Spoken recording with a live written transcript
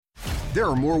There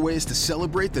are more ways to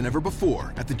celebrate than ever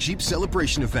before at the Jeep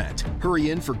Celebration event.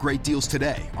 Hurry in for great deals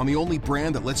today on the only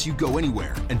brand that lets you go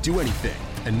anywhere and do anything.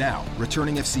 And now,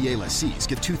 returning FCA lessees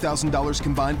get $2,000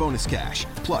 combined bonus cash,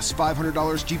 plus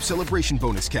 $500 Jeep Celebration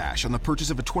bonus cash on the purchase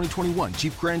of a 2021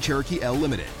 Jeep Grand Cherokee L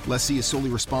Limited. Lessee is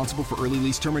solely responsible for early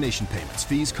lease termination payments,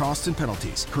 fees, costs, and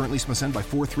penalties. Current lease must end by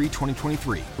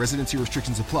 4/3/2023. Residency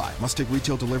restrictions apply. Must take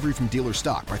retail delivery from dealer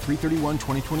stock by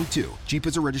 3/31/2022. Jeep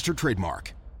is a registered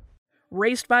trademark.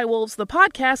 Raised by Wolves, the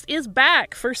podcast, is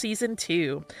back for Season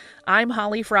 2. I'm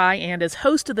Holly Fry, and as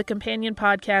host of the companion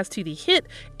podcast to the hit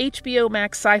HBO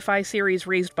Max sci-fi series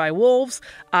Raised by Wolves,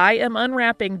 I am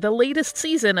unwrapping the latest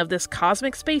season of this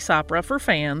cosmic space opera for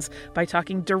fans by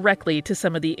talking directly to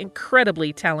some of the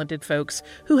incredibly talented folks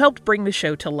who helped bring the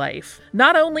show to life.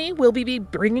 Not only will we be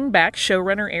bringing back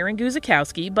showrunner Aaron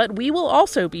Guzikowski, but we will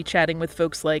also be chatting with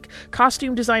folks like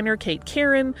costume designer Kate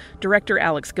Karen, director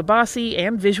Alex Gabassi,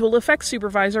 and visual effects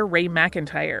supervisor Ray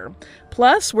McIntyre.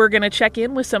 Plus, we're going to check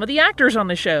in with some of the actors on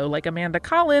the show, like Amanda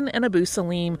Collin and Abu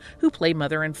Salim, who play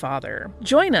mother and father.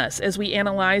 Join us as we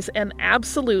analyze an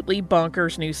absolutely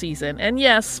bonkers new season. And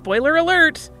yes, spoiler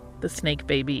alert, the snake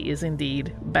baby is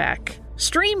indeed back.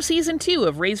 Stream Season 2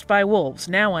 of Raised by Wolves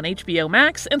now on HBO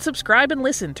Max, and subscribe and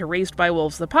listen to Raised by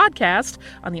Wolves the podcast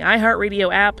on the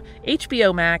iHeartRadio app,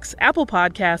 HBO Max, Apple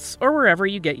Podcasts, or wherever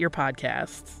you get your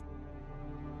podcasts.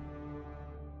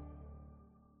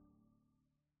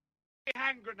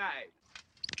 Hand grenade.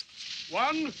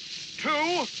 1,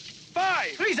 2,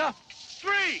 5. Lisa.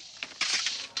 3.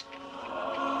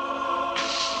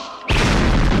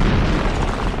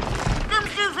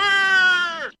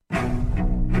 Lucifer!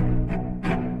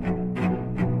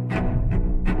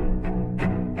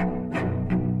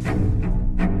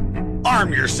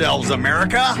 Arm yourselves,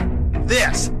 America.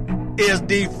 This is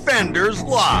Defenders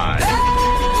Live. Here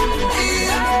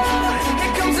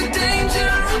comes the danger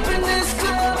up in this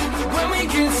club. When we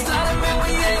get started, man, we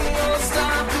ain't gonna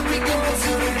stop. We gonna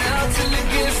turn it out till it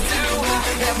gets too hot.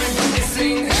 Everybody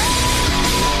sing,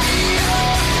 hey,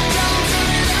 oh. Don't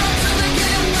turn it out till it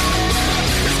get no more.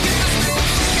 Let's get this thing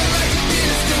shaking like a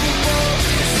disco ball.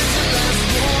 This is the last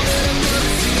one that I'm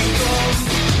gonna see go.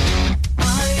 I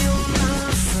am not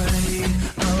afraid of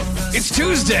the It's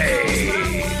Tuesday.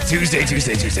 Tuesday.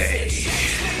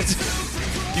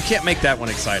 You can't make that one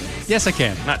exciting. Yes, I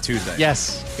can. Not Tuesday.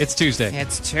 Yes, it's Tuesday.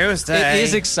 It's Tuesday. It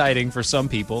is exciting for some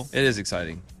people. It is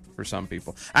exciting for some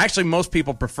people. Actually, most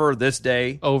people prefer this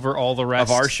day Over all the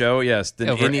rest of our show, yes, than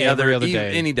over any every other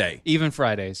day. any day. Even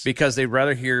Fridays. Because they'd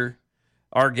rather hear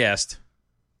our guest,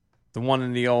 the one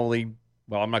and the only.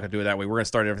 Well, I'm not going to do it that way. We're going to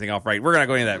start everything off right. We're going to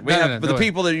go into that. We have No, the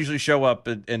people that usually show up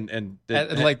and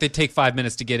like they take 5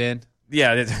 minutes to get in.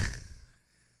 yeah.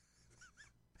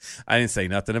 I didn't say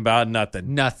nothing about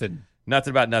nothing. Nothing.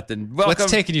 Nothing about nothing. Welcome. What's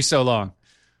taking you so long?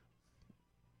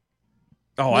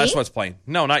 Oh, that's what's playing.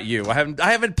 No, not you. I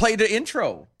haven't played the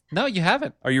intro. No, you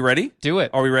haven't. Are you ready? Do it.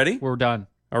 Are we ready? We're done.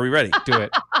 Are we ready? Do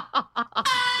it.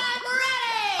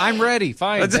 I'm ready.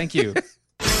 Fine. Thank you.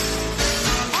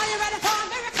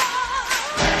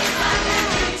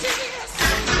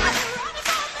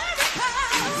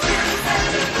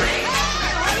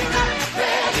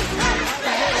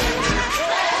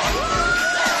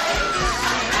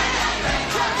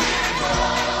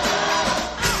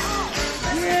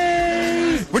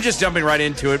 We're just jumping right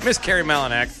into it. Miss Carrie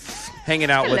Malinak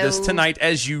hanging out with us tonight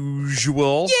as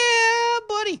usual. Yeah,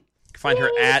 buddy. Find her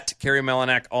at Carrie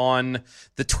Malinak on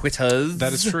the Twitters.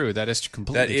 That is true. That is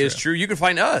completely That is true. You can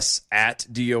find us at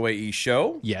DOAE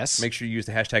Show. Yes. Make sure you use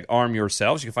the hashtag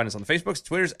ArmYourselves. You can find us on the Facebooks,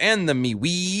 Twitters, and the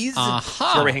MeWees. Aha.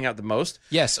 That's where we hang out the most.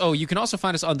 Yes. Oh, you can also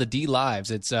find us on the D Lives.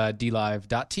 It's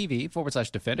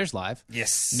dlive.tv/Defenders Live.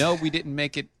 Yes. No, we didn't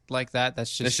make it like that.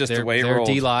 That's just the way it they're rolls.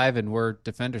 D Live and we're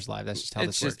Defenders Live. That's just how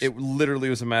this works. It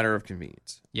literally was a matter of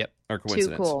convenience. Yep. Or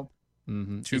coincidence. Too cool.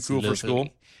 Mm-hmm. Too cool for school?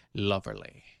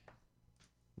 Loverly.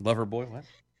 Lover boy, what?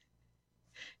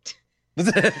 Are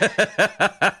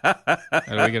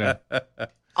we gonna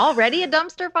Already a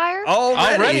dumpster fire?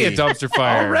 already a dumpster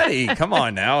fire? Already. Come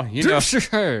on now. You know,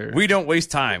 Sure. we don't waste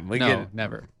time. We No, get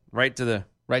never. right to the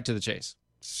chase.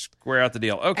 square out the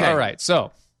deal. Okay. All right.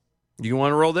 So, You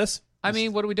want to roll this? I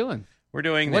mean, what are we doing? We're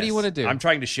doing What this. do you want to do? I'm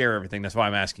trying to share everything. That's why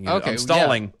I'm asking you. Okay. I'm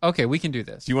stalling. Yeah. Okay, we can do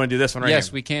this. Do you want to do this one right Yes,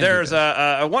 here? we can do There's this.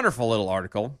 a wonderful little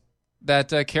article. That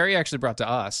Carrie actually brought to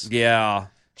us. Yeah.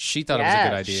 She thought it was a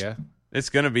good Yes. idea. It's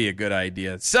going to be a good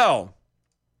idea. So,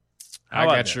 I how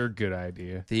about got that? your good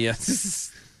idea. The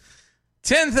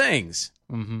 10 things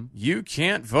Mm-hmm. you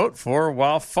can't vote for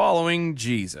while following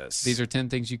Jesus. These are 10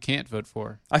 things you can't vote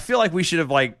for. I feel like we should have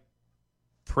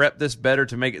prepped this better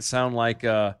to make it sound like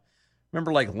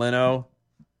remember like Leno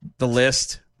the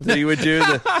list that he would do,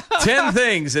 the 10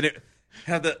 things, and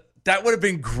that would have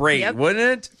been great, Yep.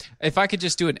 wouldn't it? If I could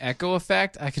just do an echo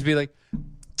effect, I could be like,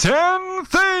 10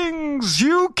 things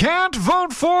you can't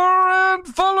vote for and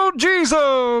follow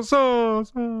Jesus.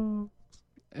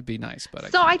 It'd be nice,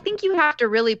 but So I can't. think you have to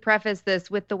really preface this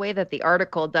with the way that the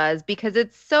article does, because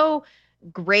it's so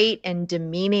great and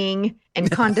demeaning and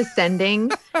condescending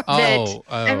that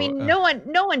I mean, no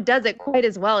one does it quite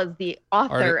as well as the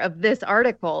author of this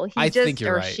article. He I just think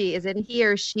you're or right. she, is it he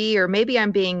or she, or maybe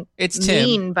I'm being It's Tim.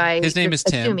 mean by His name just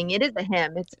is Tim. assuming it is a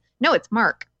him. It's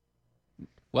Mark.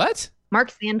 What?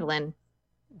 Mark Sandlin.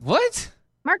 What?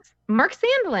 Mark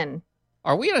Sandlin.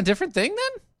 Are we on a different thing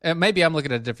then? Maybe I'm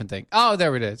looking at a different thing. Oh,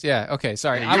 there it is. Yeah. Okay.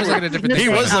 Sorry. Yeah, I was looking at a different He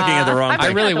thing. was looking at the wrong I'm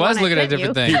thing. I really not the was one looking at a sent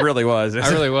different you. thing. He really was. I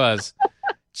really was.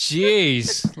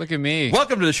 Jeez. Look at me.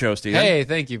 Welcome to the show, Steven. Hey,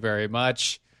 thank you very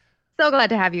much. So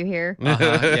glad to have you here.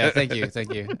 Yeah, thank you.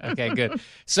 Okay, good.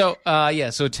 So,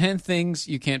 so 10 things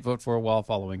you can't vote for while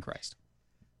following Christ.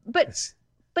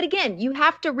 But again, you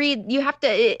have to read. You have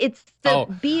to. It's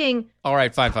being All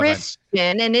right, fine.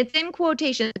 Christian, and it's in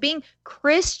quotations. Being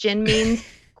Christian means,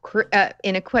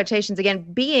 in a quotations again,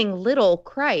 being little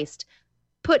Christ.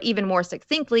 Put even more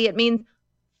succinctly, it means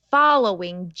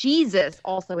following Jesus,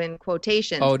 also in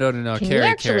quotations. Oh, no. Can Carrie, you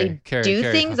actually Carrie, do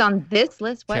Carrie, things on this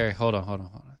list? What? Carrie, hold on.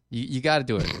 You got to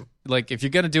do it. Like, if you're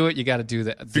going to do it, you got to do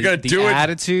the you're gonna do it,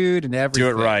 attitude and everything. Do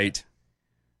it right.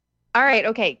 All right.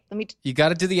 Okay. Let me. You got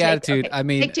to do the attitude. Okay, I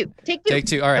mean, take two. Take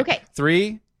two. All right. Okay.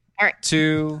 3, All right.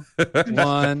 2,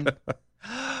 1,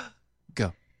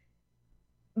 go.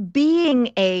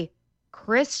 Being a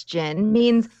Christian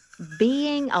means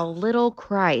being a little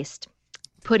Christ.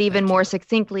 Put even more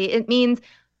succinctly, it means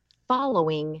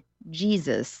following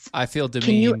Jesus. I feel Can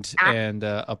you demeaned and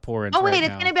abhorrent. Oh wait, right it's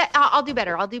now. gonna be. I'll do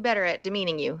better. I'll do better at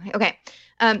demeaning you. Okay.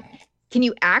 Can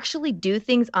you actually do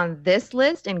things on this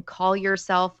list and call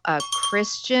yourself a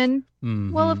Christian?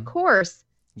 Well, of Mhm. course.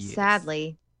 Yes.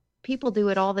 Sadly, people do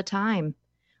it all the time.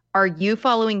 Are you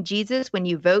following Jesus when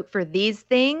you vote for these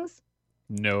things?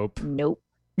 Nope. Nope.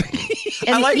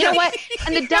 And like you know that. what?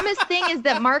 And the dumbest thing is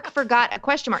that Mark forgot a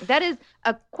question mark. That is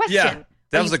a question. Yeah,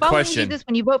 that Are was you a following question. Jesus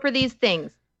when you vote for these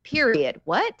things? Period.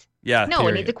 What? Yeah. No,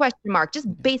 it needs a question mark.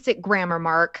 Just basic grammar,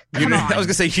 Mark. You Come know, on. I was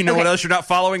gonna say, you know what else you're not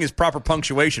following is proper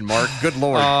punctuation, Mark. Good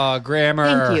lord.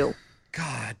 Grammar. Thank you.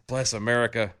 God bless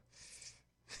America.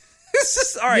 This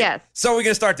is all right. Yes. So we're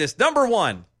gonna start this. Number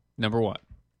 1. Number 1.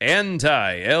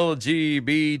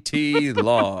 Anti-LGBT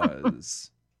laws.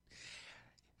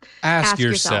 Ask Ask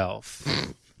yourself.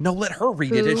 No, let her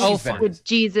read it. Who If she Oh, found fine. it. would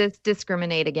Jesus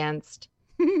discriminate against?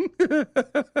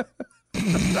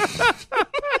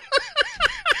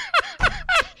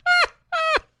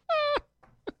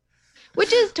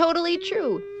 Which is totally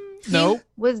true. No. He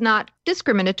was not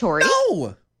discriminatory,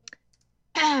 No,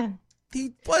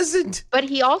 he wasn't. but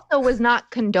he also was not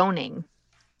condoning.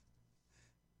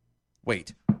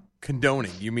 Wait,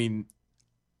 condoning? You mean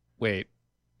Wait.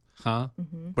 Huh?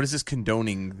 what is this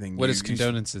condoning thing? What you- is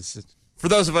condolences? For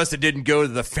those of us that didn't go to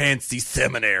the fancy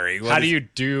seminary, what How is- do you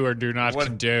do or do not What-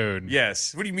 condone?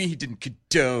 Yes. What do you mean he didn't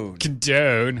condone?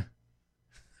 Condone.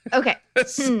 Okay.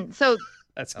 So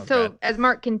That sounds So bad. as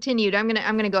Mark continued, I'm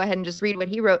gonna go ahead and just read what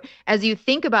he wrote. As you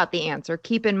think about the answer,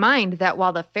 keep in mind that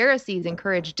while the Pharisees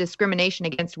encouraged discrimination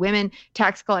against women,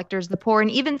 tax collectors, the poor,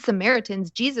 and even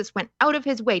Samaritans, Jesus went out of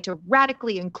his way to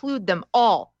radically include them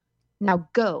all. Now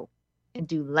go and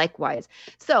do likewise.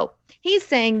 So he's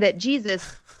saying that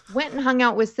Jesus went and hung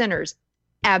out with sinners.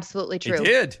 Absolutely He true.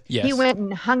 did. Yes. He went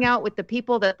and hung out with the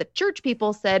people that the church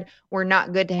people said were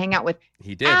not good to hang out with.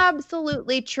 He did.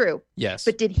 Absolutely true. Yes.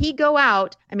 But did he go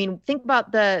out? I mean, think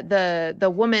about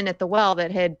the woman at the well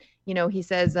that had, he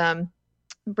says,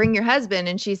 bring your husband.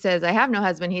 And she says, I have no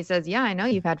husband. He says, yeah, I know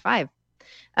you've had 5.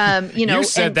 You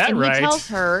said that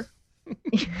right.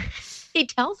 He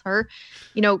tells her,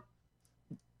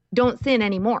 don't sin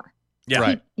anymore. Yeah.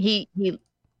 Right. He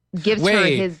gives her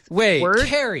his wait, word.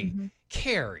 Carrie, Mhm.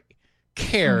 Carrie,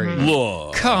 Mhm.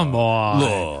 Look. come on,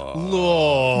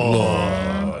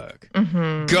 Look.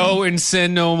 Mhm. go and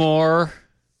sin no more.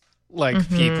 Like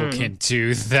Mhm. people can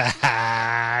do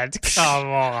that. Come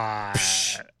on,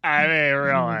 I mean,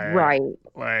 really, Right.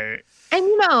 Like,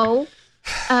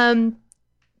 And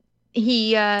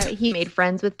he made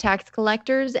friends with tax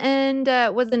collectors, and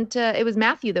it was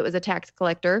Matthew that was a tax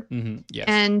collector, yes,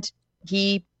 and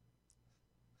he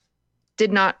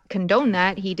did not condone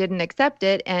that. He didn't accept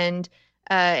it, and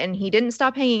he didn't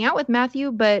stop hanging out with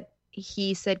Matthew, but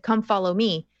he said, "Come follow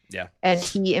me." Yeah. And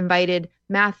he invited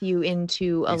Matthew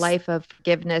into a life of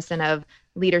forgiveness and of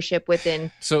leadership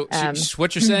within. so Um,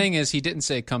 what you're saying is he didn't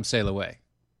say, "Come sail away."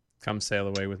 Come sail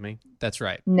away with me. That's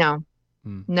right. No.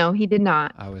 No, he did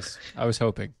not. I was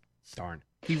hoping. Darn.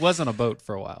 He was on a boat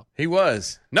for a while. He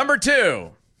was. Number 2.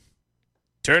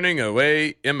 Turning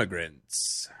away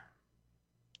immigrants.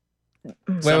 Wait,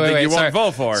 Something you sorry. won't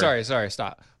vote for. Sorry,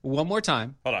 stop. One more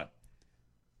time. Hold on.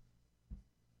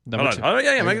 Number Hold 2. on. Oh,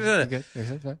 yeah, make it.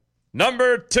 Okay.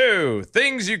 Number 2.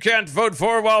 Things you can't vote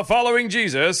for while following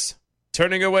Jesus.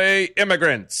 Turning away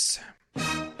immigrants.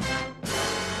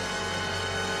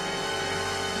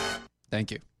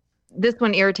 Thank you. This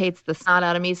one irritates the snot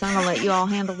out of me, so I'm going to let you all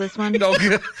handle this one.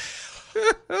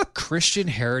 Christian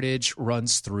heritage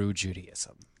runs through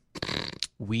Judaism.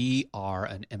 We are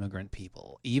an immigrant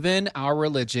people. Even our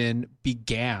religion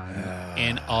began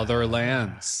in other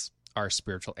lands. Our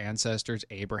spiritual ancestors,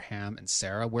 Abraham and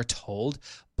Sarah, were told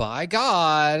by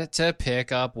God to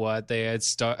pick up what they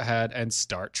had and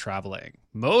start traveling.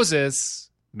 Moses,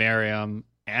 Miriam,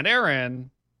 and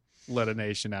Aaron led a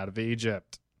nation out of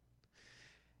Egypt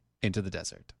into the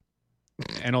desert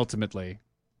and ultimately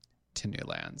to new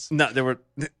lands. No, there were.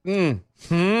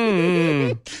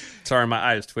 Sorry, my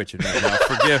eye is twitching right now.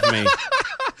 Forgive me.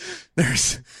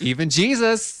 There's Even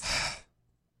Jesus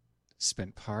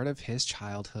spent part of his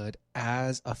childhood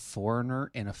as a foreigner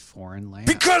in a foreign land.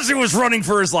 because he was running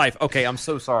for his life. Okay, I'm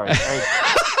so sorry.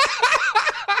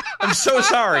 I'm so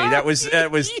sorry. That was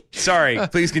sorry.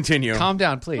 Please continue. Calm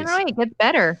down, please. All right, it gets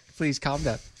better. Please calm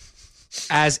down.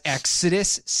 As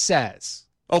Exodus says.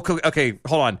 Okay,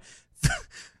 hold on.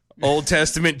 Old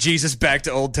Testament, Jesus back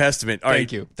to Old Testament. All right.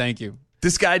 Thank you.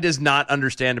 This guy does not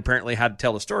understand apparently how to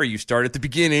tell a story. You start at the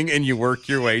beginning and you work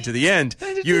your way to the end.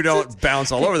 You don't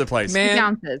bounce all over the place. Man, He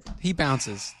bounces. he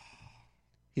bounces.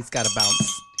 He's got to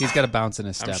bounce. He's got to bounce in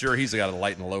his step. I'm sure he's got a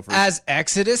light in the loafers. As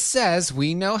Exodus says,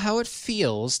 we know how it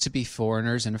feels to be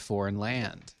foreigners in a foreign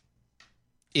land.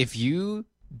 If you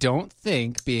don't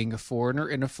think being a foreigner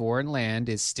in a foreign land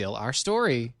is still our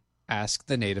story, ask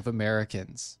the Native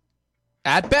Americans.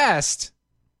 At best,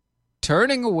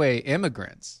 turning away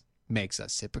immigrants makes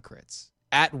us hypocrites.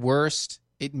 At worst,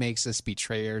 it makes us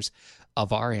betrayers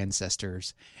of our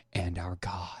ancestors and our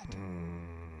God.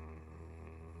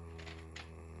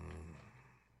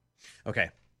 Okay.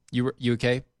 You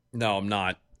okay? No, I'm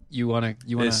not. You wanna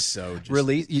It's so just...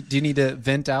 release? Do you need to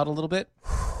vent out a little bit?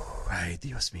 Ay,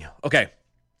 Dios mío. Okay.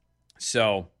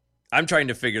 So I'm trying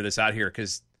to figure this out here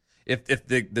because if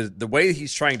the way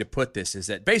he's trying to put this is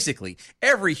that basically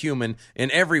every human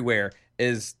and everywhere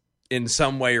is in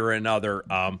some way or another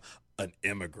an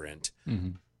immigrant.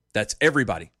 Mm-hmm. That's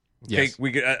everybody. Yes.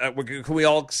 Okay, can we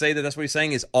all say that that's what he's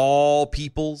saying is all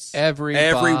peoples?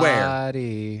 Everywhere.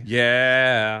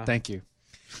 Yeah. Thank you.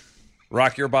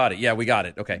 Rock your body. Yeah, we got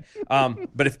it. Okay.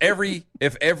 But if every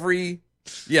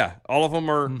all of them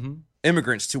are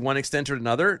immigrants to one extent or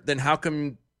another, then how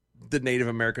come the Native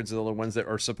Americans are the ones that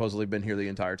are supposedly been here the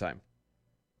entire time?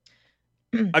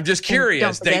 I'm just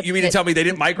curious. You mean to tell me they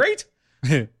didn't migrate?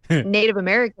 Native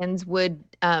Americans would,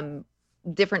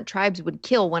 different tribes would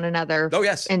kill one another. Oh,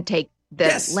 yes. And take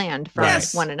the land from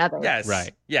one another. Yes.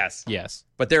 Right. Yes. Yes.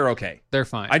 But they're okay. They're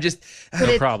fine.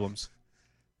 No problems.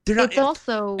 They're not. It's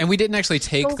also, And we didn't actually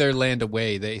take their land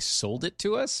away. They sold it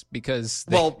to us because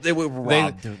they were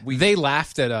robbed. they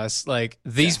laughed at us like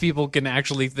these people can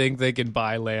actually think they can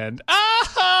buy land.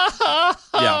 Yeah.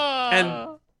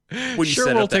 And when you sure,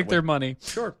 set it we'll up that take their way. money.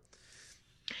 Sure.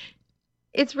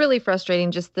 it's really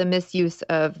frustrating, just the misuse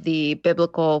of the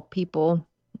biblical people.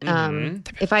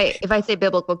 If I say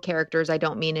biblical characters, I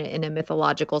don't mean it in a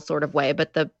mythological sort of way,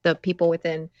 but the people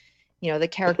within, the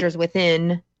characters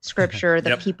within Scripture,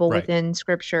 the people within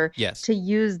Scripture, Yes. to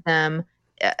use them.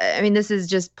 I mean, this is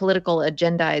just political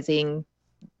agendizing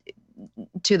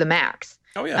to the max.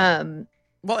 Oh yeah.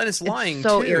 Well, and it's lying.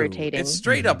 So too. irritating. It's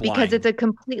straight up lying Because it's a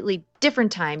completely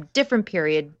different time, different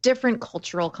period, different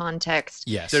cultural context.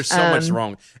 Yes. There's so much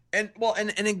wrong. And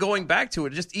in going back to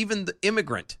it, just even the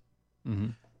immigrant,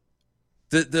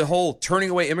 the whole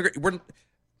turning away immigrant.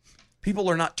 People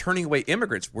are not turning away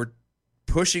immigrants. We're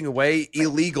pushing away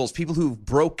illegals, people who've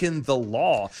broken the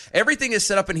law. Everything is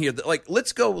set up in here. Like,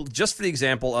 let's go just for the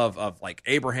example of like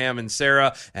Abraham and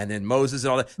Sarah and then Moses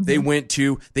and all that.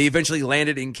 They eventually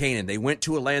landed in Canaan. They went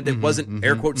to a land that wasn't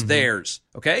air quotes theirs.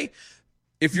 Okay.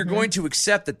 If you're going to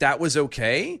accept that was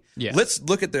okay, let's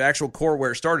look at the actual core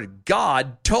where it started.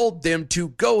 God told them to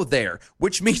go there,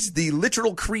 which means the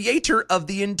literal creator of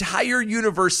the entire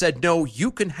universe said, no,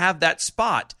 you can have that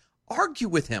spot. Argue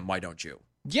with him. Why don't you?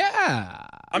 Yeah.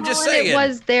 I'm just And saying. it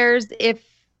was theirs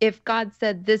if God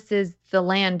said, this is the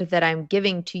land that I'm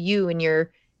giving to you and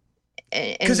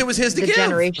because it was his to the give.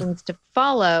 generations to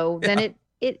follow, then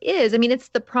it is. I mean, it's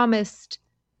the promised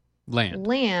Land.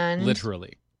 land.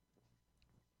 Literally.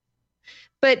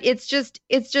 But it's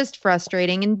just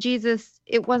frustrating. And Jesus,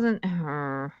 it wasn't.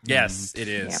 Yes, it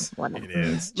is. Yeah, whatever. It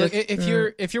is. Look,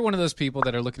 if you're one of those people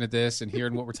that are looking at this and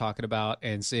hearing what we're talking about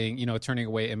and saying, turning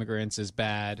away immigrants is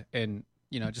bad, and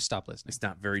just stop listening. It's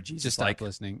not very Jesus. Just stop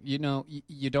listening.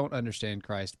 You don't understand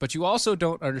Christ, but you also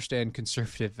don't understand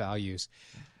conservative values.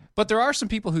 But there are some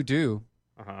people who do.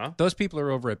 Those people are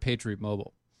over at Patriot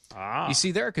Mobile. You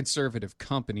see, they're a conservative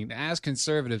company, and as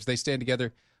conservatives, they stand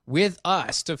together with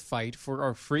us to fight for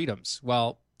our freedoms.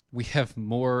 Well, we have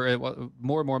more and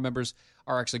more members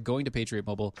are actually going to Patriot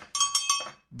Mobile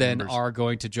than are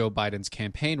going to Joe Biden's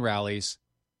campaign rallies.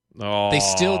 They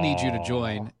still need you to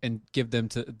join and give them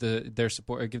their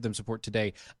support. Give them support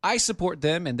today. I support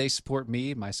them, and they support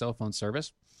me, my cell phone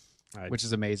service, which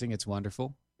is amazing. It's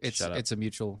wonderful. It's a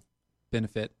mutual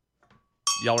benefit.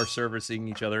 Y'all are servicing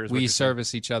each other. We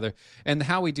service each other, and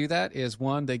how we do that is,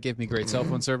 one, they give me great cell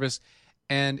phone service,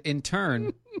 and in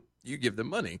turn, you give them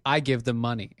money. I give them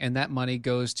money, and that money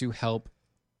goes to help.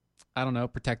 I don't know,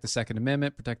 protect the Second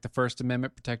Amendment, protect the First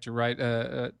Amendment, protect your right,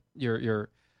 your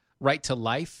right to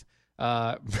life,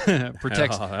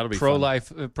 protect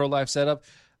pro-life setup.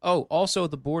 Oh, also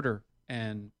the border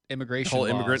and immigration whole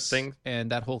laws, immigrant thing, and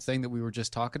that whole thing that we were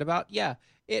just talking about. Yeah,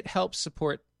 it helps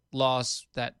support laws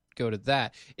that go to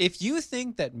that. If you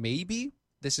think that maybe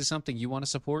this is something you want to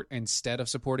support instead of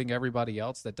supporting everybody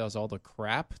else that does all the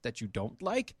crap that you don't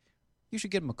like, you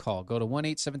should give them a call. Go to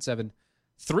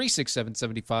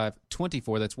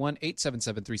 1-877-367-7524. That's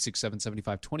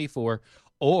 1-877-367-7524.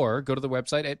 Or go to the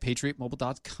website at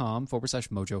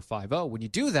patriotmobile.com/mojo50. When you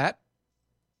do that,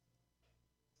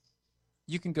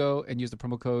 you can go and use the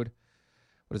promo code.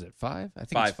 What is it? 5? I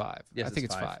think it's 5. Yes, I think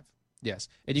it's 5. Yes.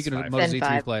 And you It's can 5. Moto Z3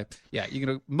 5. Play. Yeah, you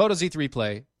can Moto Z3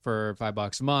 Play for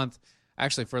 $5 a month.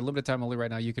 Actually, for a limited time only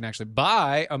right now, you can actually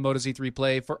buy a Moto Z3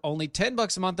 Play for only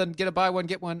 $10 a month and get a buy one,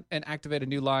 get one, and activate a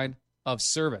new line of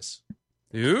service.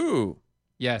 Ooh,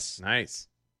 Yes. nice.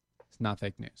 It's not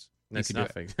fake news. That's you can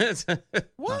not do it. fake. Not fake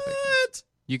What?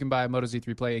 You can buy a Moto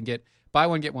Z3 Play and get buy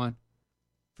one, get one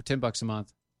for $10 a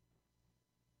month.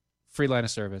 Free line of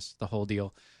service, the whole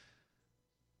deal.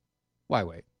 Why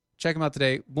wait? Check them out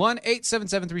today.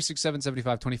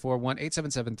 1-877-367-7524,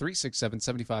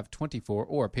 1-877-367-7524,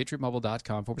 or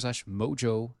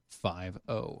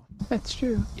patriotmobile.com/mojo50. That's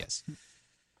true. Yes.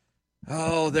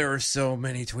 Oh, there are so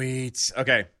many tweets.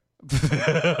 Okay.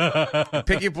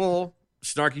 Picky Bull,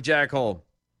 Snarky Jackhole.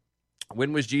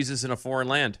 When was Jesus in a foreign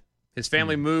land? His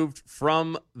family moved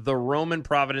from the Roman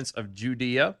province of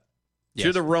Judea to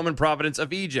Yes. the Roman province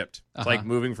of Egypt. It's like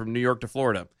moving from New York to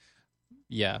Florida.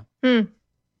 Yeah.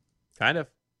 Kind of.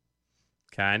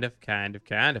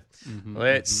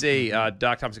 Let's see.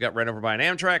 Doc Thompson got ran over by an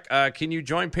Amtrak. Can you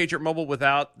join Patriot Mobile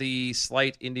without the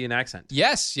slight Indian accent?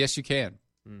 Yes, you can.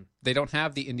 They don't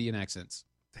have the Indian accents.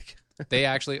 They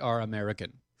actually are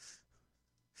American.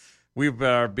 We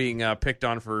are being picked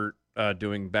on for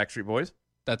doing Backstreet Boys.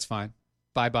 That's fine.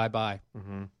 Bye.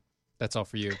 Mm-hmm. That's all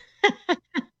for you.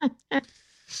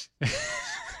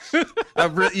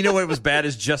 You know what was bad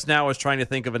is just now I was trying to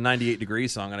think of a 98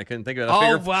 Degrees song and I couldn't think of it.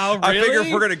 I figure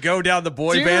if we're going to go down the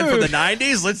boy band from the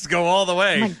 90s, let's go all the Oh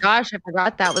way. my gosh, I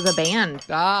forgot that was a band.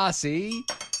 See?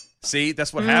 See,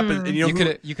 that's what happened. And You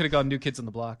could have gone New Kids on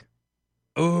the Block.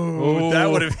 Oh, that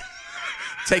would have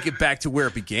take it back to where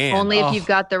it began. Only if you've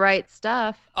got the right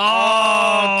stuff.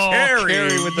 Oh,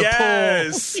 Carrie with the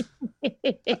yes.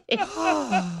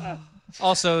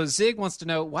 Also, Zig wants to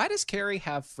know, why does Carrie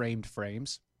have framed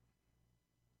frames?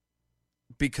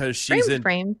 Because she's in.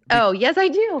 Frame. Oh, yes, I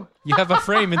do. You have a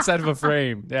frame inside of a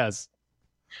frame. Yes.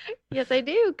 Yes, I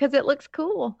do, because it looks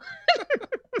cool.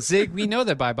 Zig, we know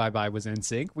that Bye Bye Bye was in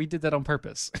sync. We did that on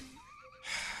purpose.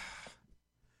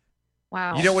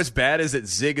 Wow. You know what's bad is that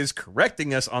Zig is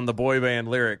correcting us on the boy band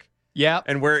lyric Yep.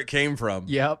 and where it came from.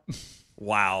 Yep.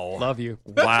 Wow. Love you.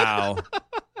 Wow.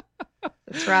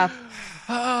 It's rough.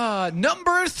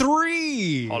 Number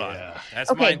 3. Hold on.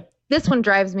 That's Okay, mine. this one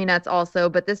drives me nuts also,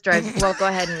 but this drives... Well, go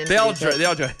ahead and... They all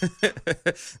introduce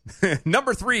it.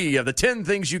 Number 3 of the 10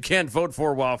 things you can't vote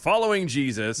for while following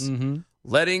Jesus,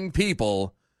 letting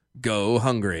people go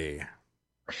hungry.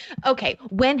 Okay,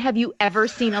 when have you ever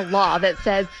seen a law that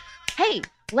says, hey,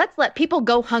 let's let people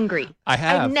go hungry? I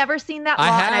have. I've never seen that law,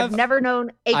 I and I've have. never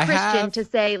known a I Christian have. to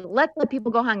say, let's let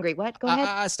people go hungry. What? Go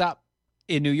ahead. Stop.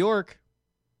 In New York,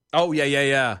 Oh,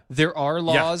 yeah. there are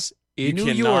laws in You New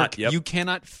cannot, York. yep. You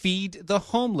cannot feed the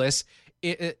homeless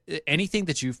anything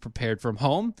that you've prepared from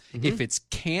home. If it's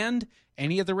canned,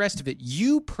 any of the rest of it,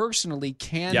 you personally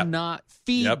cannot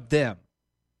feed them.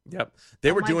 Yep.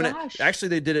 They were my doing gosh. it. Actually,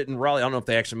 they did it in Raleigh. I don't know if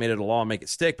they actually made it a law and make it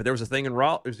stick, but there was a thing in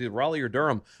Raleigh. It was either Raleigh or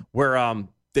Durham where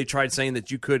they tried saying that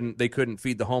they couldn't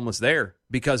feed the homeless there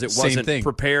because it Same wasn't thing.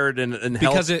 prepared and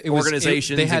Because health it was,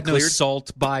 organizations. they had no cleared.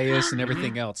 salt bias and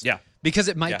everything else. Yeah. Because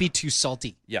it might Yeah. be too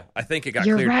salty. Yeah, I think it got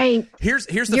You're cleared. right. Here's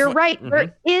the You're fun- right. Mhm.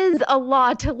 There is a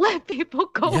law to let people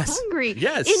go Yes. hungry.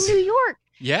 Yes. In New York.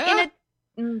 Yeah.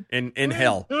 in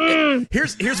hell. Mm.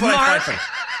 Here's what I find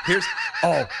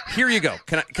funny. Here you go.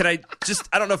 Can I just,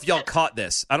 I don't know if y'all caught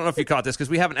this. I don't know if you caught this because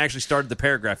we haven't actually started the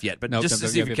paragraph yet, but Nope, just to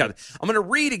nope, see if yep, you yep, caught it. I'm going to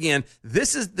read again.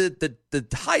 This is the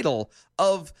title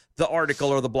of the article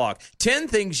or the blog. 10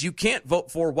 things you can't vote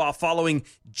for while following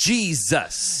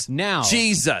Jesus. Now.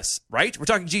 Jesus, right? We're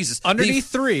talking Jesus.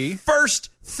 Underneath The 3. first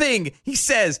thing he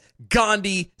says,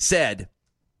 Gandhi said.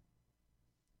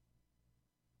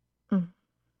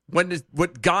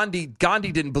 What Gandhi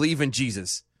didn't believe in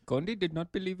Jesus. Gandhi did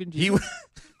not believe in He Jesus.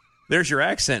 There's your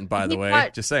accent, by the He way.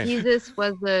 thought Just saying. Jesus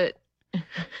was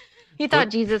he thought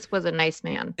Jesus was a nice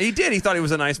man. He did. He thought he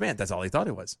was a nice man. That's all he thought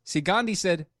it was. See, Gandhi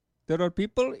said, there are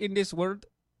people in this world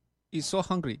is so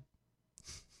hungry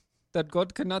that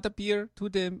God cannot appear to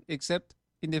them except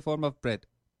in the form of bread.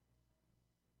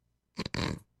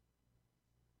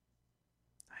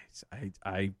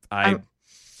 I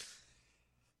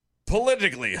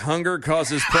politically, hunger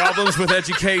causes problems with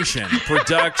education,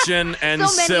 production, and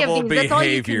So many civil of these. That's all you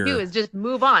behavior. can do is just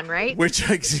move on, right? Which,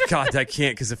 God, I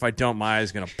can't, because if I don't, my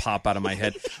eye's going to pop out of my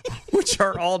head. Which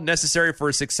are all necessary for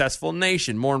a successful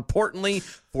nation. More importantly,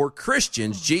 for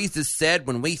Christians, Jesus said,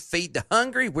 when we feed the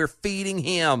hungry, we're feeding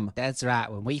him. That's right.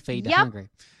 When we feed the Yep. hungry.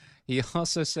 He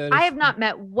also said, I have not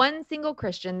met one single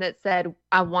Christian that said,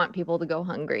 I want people to go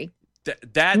hungry.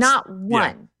 That's Not yeah,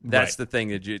 one. that's Right. the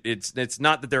thing. It's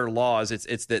not that there are laws.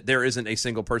 It's that there isn't a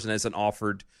single person that's an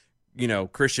offered,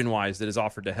 Christian wise, that is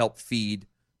offered to help feed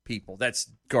people.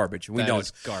 That's garbage. We that know is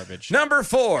it's garbage. Number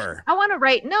 4. I want to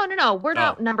write, no, we're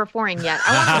not number 4ing yet.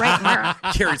 I want to write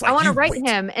Mark. Carrie's like, I want to "You write wait."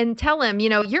 him and tell him,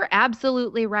 you're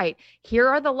absolutely right. Here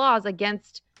are the laws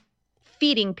against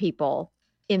feeding people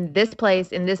in this place,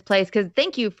 because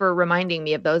thank you for reminding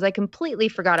me of those. I completely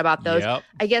forgot about those. Yep.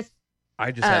 I guess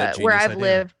I just had a genius where I've idea.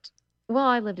 lived, well,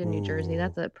 I lived in New Jersey.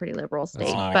 That's a pretty liberal state.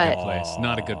 That's not a But good place.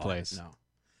 Not a good place. No.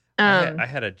 um, I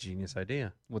had a genius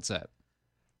idea. What's that?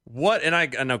 What? And I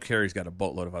know Carrie's got a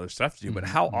boatload of other stuff to do, but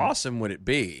how awesome would it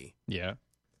be Yeah.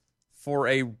 for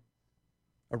a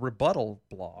rebuttal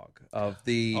blog of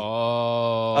the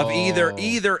Oh. of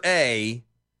either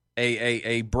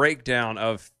a breakdown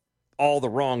of all the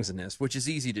wrongs in this, which is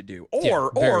easy to do, Yeah,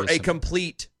 or very a simple.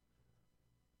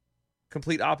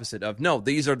 complete opposite of no,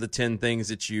 these are the 10 things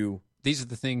that you These are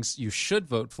the things you should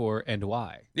vote for and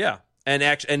why.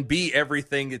 and be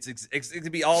everything. It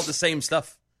could be all the same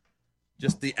stuff,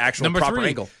 just the actual Number proper 3,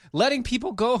 angle. letting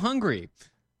people go hungry.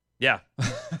 Yeah.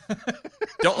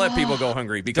 Don't let people go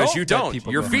hungry because Don't you let don't.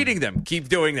 people You're go feeding them. Keep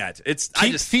doing that.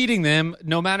 Keep feeding them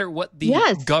no matter what the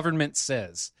Yes. government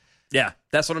says. Yeah,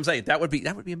 that's what I'm saying. That would be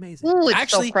amazing. ooh, it's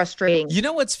Actually, so frustrating. You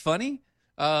know what's funny?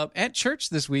 At church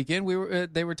this weekend,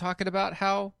 they were talking about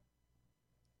how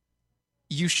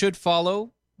you should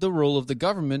follow the rule of the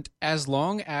government as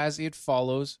long as it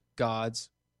follows God's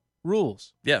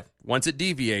rules. Yeah. Once it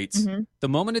deviates, Mhm. The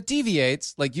moment it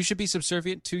deviates, like you should be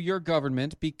subservient to your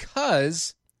government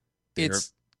because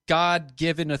it's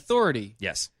God-given authority.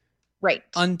 yes. Right.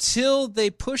 Until they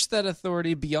push that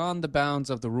authority beyond the bounds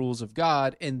of the rules of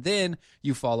God, and then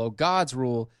you follow God's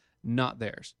rule, not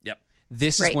theirs. Yep.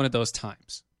 This is Right. one of those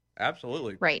times.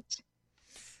 Absolutely. Right.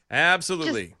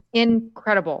 Absolutely. Just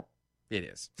incredible. It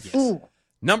is. Ooh,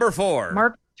 Number 4.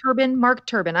 Mark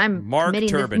Turbin. I'm Mark committing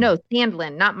Turbin. This. No,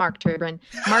 Sandlin, not Mark Turbin.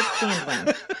 Mark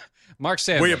Sandlin. Mark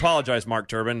Sandlin. We apologize, Mark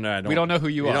Turbin. We don't know who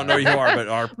you We are. don't know who you are, but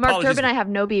our Mark apologies. Turbin, I have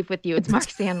no beef with you. It's Mark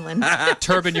Sandlin.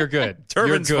 Turbin, you're good.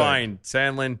 Turbin's You're good. fine.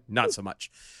 Sandlin, not so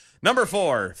much. Number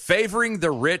 4, favoring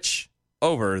the rich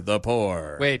over the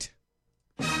poor. Wait.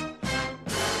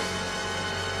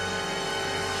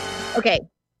 Okay,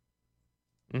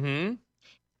 Mm-hmm.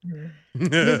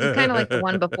 this is kind of like the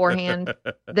one beforehand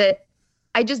that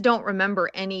I just don't remember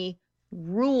any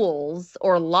rules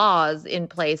or laws in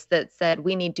place that said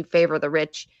we need to favor the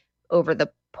rich over the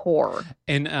poor.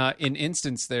 In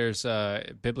instance, there's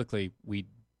biblically we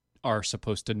are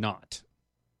supposed to not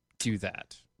do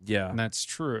that, Yeah. and that's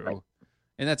true,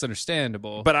 and that's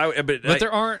understandable. But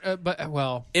there aren't. But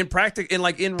well, in real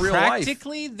life.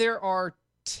 practically there are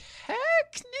technically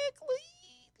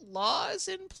laws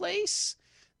in place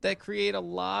that create a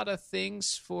lot of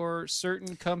things for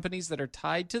certain companies that are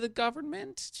tied to the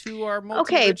government who are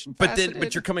multi-rich and But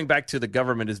faceted. you're coming back to the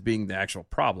government as being the actual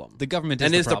problem. The government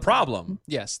and is the problem.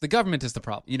 Yes, the government is the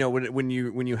problem. You know, when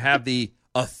you have the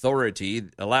authority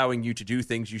allowing you to do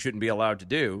things you shouldn't be allowed to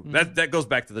do, that goes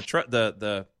back to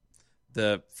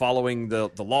the following the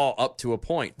law up to a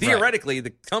point. Theoretically,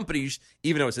 the companies,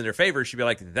 even though it's in their favor, should be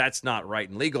like, that's not right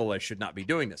and legal. I should not be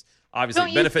doing this.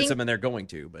 Obviously, it benefits them, and they're going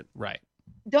to. But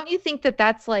Don't you think that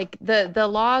that's like the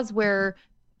laws where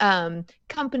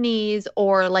companies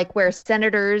or like where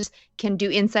senators can do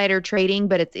insider trading,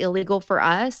 but it's illegal for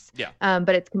us? Yeah.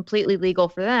 But it's completely legal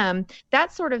for them.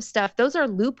 That sort of stuff. Those are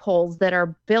loopholes that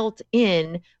are built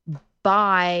in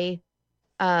by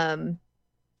the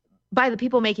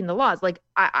people making the laws. Like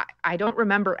I don't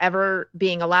remember ever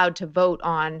being allowed to vote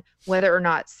on whether or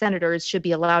not senators should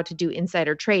be allowed to do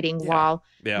insider trading while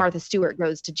Martha Stewart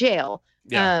goes to jail.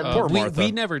 Yeah, poor Martha.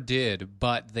 We never did,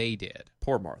 but they did.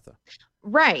 Poor Martha.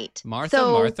 Right.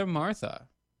 Martha.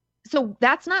 So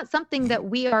that's not something that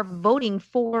we are voting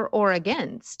for or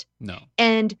against. No.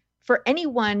 And for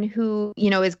anyone who,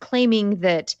 is claiming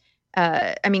that,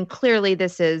 clearly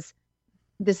this is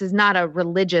not a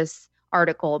religious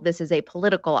article. This is a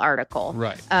political article.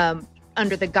 Right.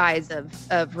 Under the guise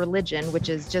of religion, which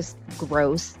is just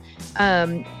gross.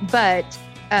 But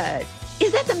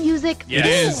is that the music? Yeah, it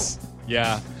is.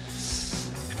 Yeah.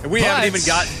 We haven't even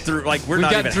gotten through, we've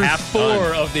not even through half 4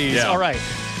 done. of these. Yeah. All right.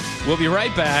 We'll be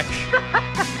right back.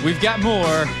 We've got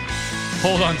more.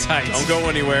 Hold on tight. Don't go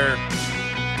anywhere.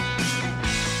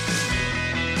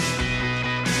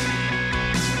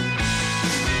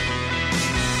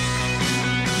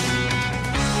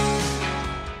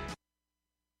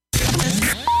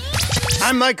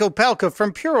 I'm Michael Pelka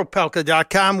from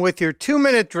PuroPelka.com with your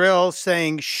 2-minute drill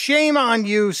saying, shame on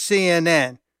you,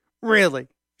 CNN. Really,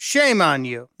 shame on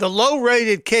you. The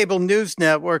low-rated cable news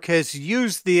network has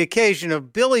used the occasion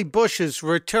of Billy Bush's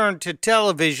return to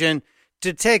television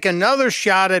to take another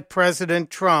shot at President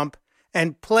Trump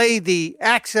and play the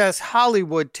Access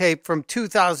Hollywood tape from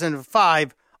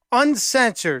 2005,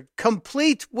 uncensored,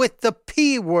 complete with the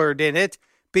P word in it,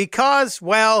 because,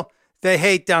 well, they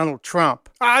hate Donald Trump.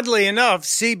 Oddly enough,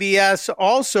 CBS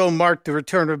also marked the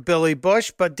return of Billy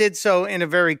Bush, but did so in a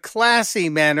very classy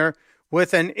manner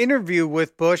with an interview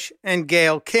with Bush and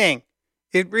Gayle King.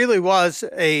 It really was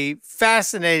a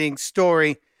fascinating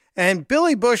story, and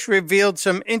Billy Bush revealed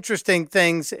some interesting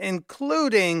things,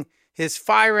 including his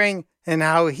firing and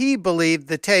how he believed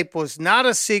the tape was not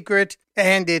a secret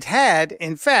and it had,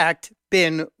 in fact,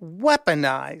 been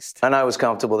weaponized. And I was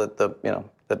comfortable that that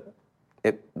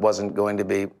it wasn't going to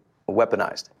be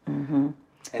weaponized. Mm-hmm.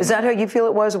 Is that how you feel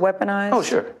it was, weaponized? Oh,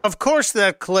 sure. Of course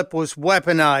that clip was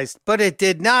weaponized, but it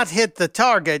did not hit the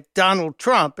target, Donald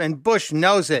Trump, and Bush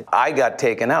knows it. I got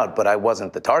taken out, but I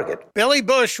wasn't the target. Billy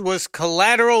Bush was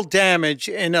collateral damage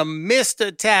in a missed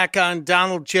attack on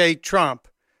Donald J. Trump.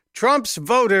 Trump's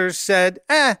voters said,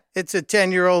 it's a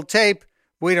 10-year-old tape.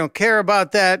 We don't care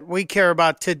about that. We care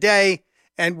about today,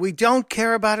 and we don't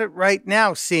care about it right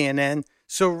now, CNN.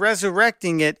 So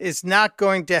resurrecting it is not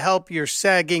going to help your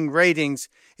sagging ratings.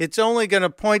 It's only going to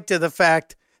point to the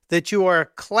fact that you are a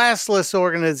classless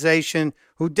organization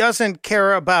who doesn't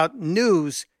care about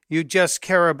news. You just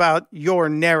care about your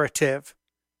narrative.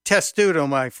 Testudo,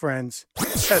 my friends.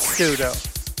 Testudo.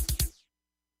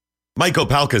 Mike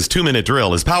Opalka's 2-minute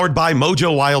drill is powered by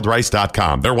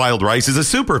MojoWildRice.com. Their wild rice is a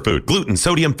superfood, gluten,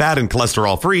 sodium, fat, and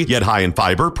cholesterol-free, yet high in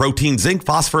fiber, protein, zinc,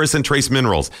 phosphorus, and trace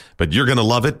minerals. But you're going to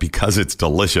love it because it's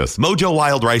delicious.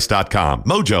 MojoWildRice.com.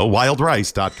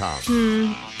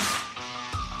 MojoWildRice.com.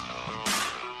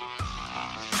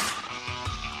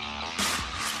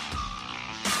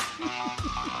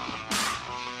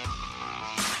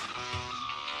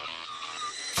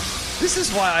 This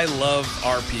is why I love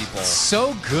our people.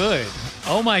 So good.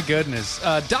 Oh, my goodness.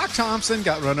 Doc Thompson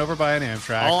got run over by an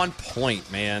Amtrak. On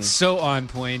point, man. So on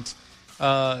point.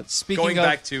 Speaking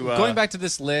going back to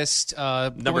this list,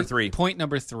 number 3. Point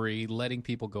number 3, letting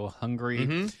people go hungry.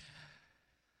 Mm-hmm.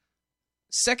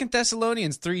 2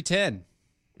 Thessalonians 3:10.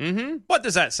 Mm-hmm. What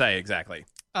does that say exactly?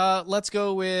 Let's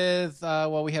go with,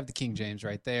 we have the King James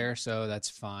right there, so that's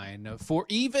fine. For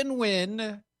even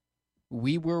when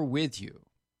we were with you,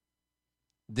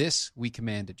 this we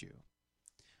commanded you,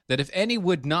 that if any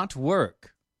would not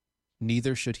work,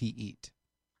 neither should he eat.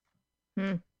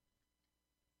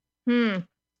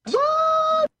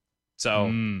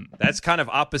 So that's kind of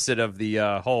opposite of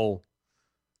the whole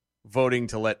voting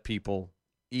to let people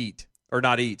eat or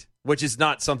not eat, which is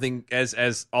not something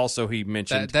as also he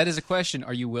mentioned. That is a question.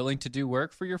 Are you willing to do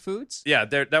work for your foods? Yeah,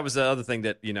 that was the other thing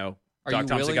that, Doc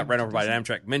Thompson willing got ran to over by do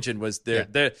Amtrak mentioned was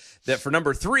that for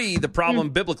number 3, the problem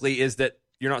biblically is that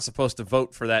you're not supposed to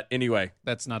vote for that anyway.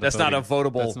 That's not not a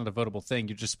votable. That's not a votable thing.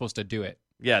 You're just supposed to do it.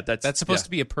 Yeah, That's supposed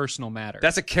to be a personal matter.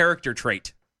 That's a character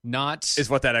trait. Not is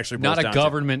what that actually boils not down a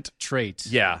government trait.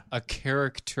 Yeah, a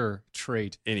character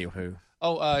trait. Anywho,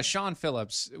 Sean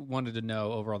Phillips wanted to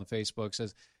know over on the Facebook,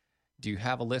 says, do you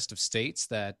have a list of states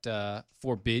that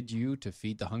forbid you to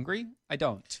feed the hungry? I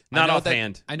don't. Not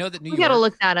offhand. I know that New York. We got to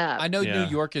look that up. I know New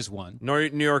York is one. New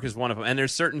York is one of them, and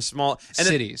there's certain small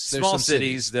cities, small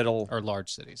cities that'll or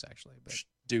large cities actually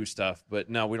do stuff. But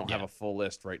no, we don't have a full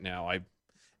list right now.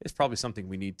 It's probably something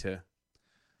we need to.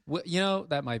 Well, you know,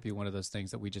 that might be one of those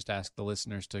things that we just ask the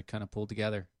listeners to kind of pull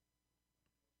together.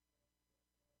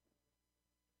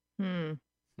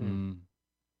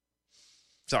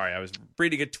 Sorry, I was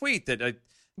reading a tweet that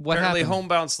What apparently happened?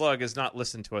 Homebound Slug has not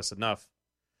listened to us enough.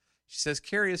 She says,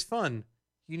 Carrie is fun.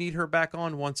 You need her back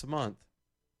on once a month.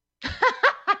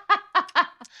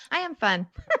 I am fun.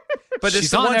 But it's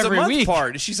She's the on once a every month week.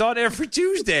 part. She's on every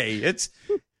Tuesday. It's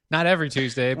not every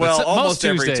Tuesday, but well, almost most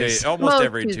every Tuesdays. almost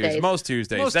every Tuesday. Most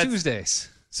Tuesdays. Most That's- Tuesdays.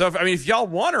 So, if y'all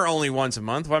want her only once a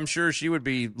month, well, I'm sure she would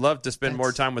love to spend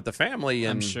more time with the family.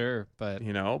 And I'm sure, but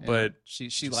but she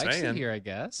just likes saying. it here, I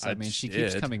guess. I mean, she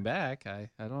did. keeps coming back. I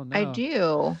don't know. I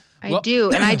do. I Well-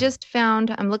 do. And I just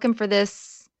found, I'm looking for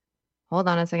this. Hold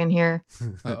on a second here.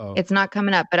 Uh-oh. It's not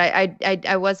coming up, but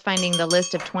I was finding the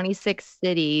list of 26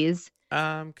 cities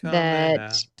I'm coming that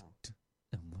out.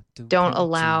 don't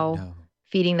allow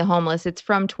feeding the homeless. It's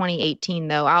from 2018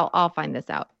 though. I'll find this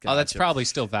out. Oh, that's Gotcha. probably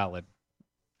still valid.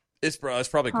 It's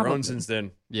probably grown Probably. since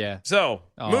then. Yeah. So,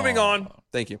 moving Aw. on.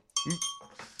 Thank you.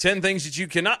 10 things that you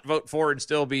cannot vote for and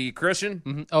still be Christian.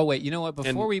 Mhm. Oh wait, you know what?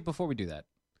 And- Before we do that,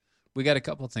 we got a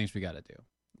couple of things we got to do.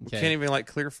 We can't even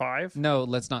clear 5. No,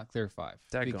 let's not clear 5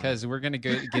 Daggone. because we're gonna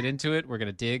get into it. We're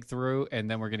gonna dig through, and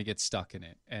then we're gonna get stuck in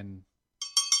it. And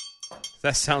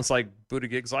That sounds like Buddha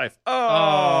Gig's life.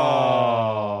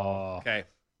 oh, Okay.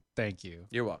 Thank you.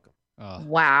 You're welcome. Oh,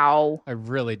 Wow. I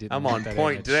really didn't. I'm want on that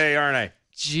point image. today, aren't I?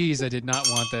 Jeez, I did not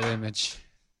want that image.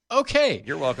 Okay.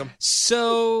 You're welcome.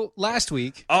 So last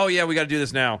week, Oh, yeah, we got to do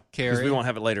this now because Carrie. we won't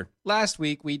have it later.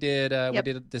 we did Yep. we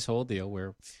did this whole deal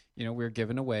where, we're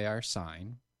giving away our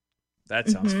sign. That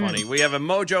sounds funny. We have a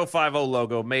Mojo 50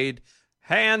 logo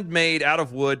handmade out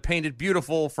of wood, painted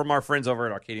beautiful from our friends over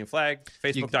at Arcadian Flag,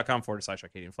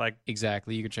 facebook.com/Arcadian Flag.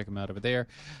 Exactly. You can check them out over there.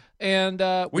 And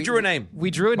We drew a name. We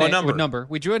drew a Or name. number.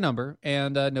 We drew a number,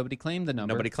 and nobody claimed the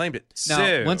number. Nobody claimed it. Now,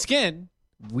 So, once again,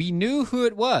 we knew who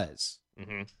it was,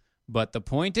 Mhm. but the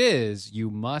point is, you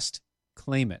must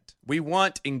claim it. we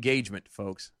want engagement,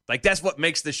 folks. That's what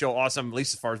makes the show awesome, at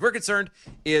least as far as we're concerned,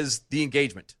 is the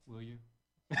engagement. Will you?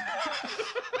 Oh,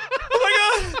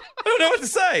 my God. I don't know what to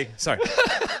say. Sorry.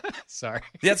 Sorry.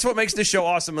 That's what makes this show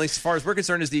awesome, at least as far as we're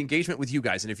concerned, is the engagement with you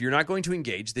guys. And if you're not going to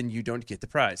engage, then you don't get the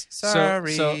prize.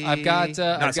 Sorry. So I've got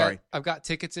sorry. I've got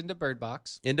tickets into Bird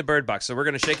Box. Into Bird Box. So we're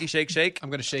going to shake, shake, I'm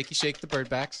going to shake the Bird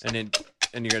Box. and you're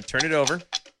going to turn it over,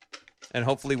 and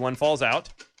hopefully one falls out.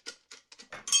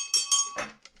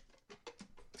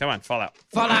 Come on, fall out.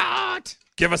 Fall out.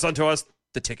 Give us unto us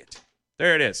the ticket.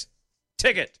 There it is.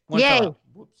 Ticket. One Yay. fell out.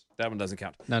 Whoops. That one doesn't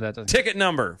count. No, that doesn't. Ticket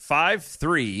number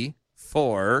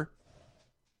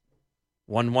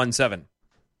 534117.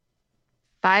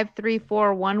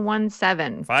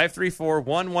 534117.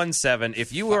 534117.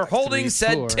 If you are holding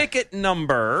said 534. ticket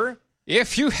number,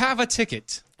 If you have a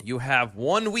ticket, you have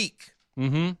 1 week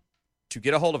to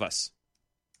get a hold of us.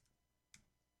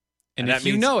 and And if that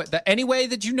you means- know it, any way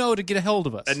that you know to get a hold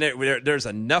of us, And there's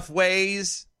enough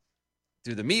ways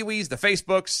through the MeWe's, the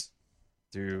Facebooks,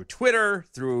 through Twitter,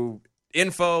 through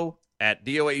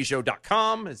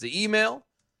info@doaeshow.com is the email.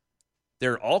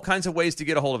 There are all kinds of ways to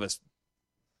get a hold of us.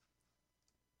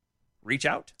 Reach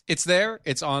out. it's there.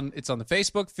 It's on the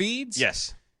Facebook feeds.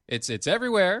 Yes. It's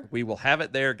everywhere. We will have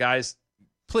it there, guys.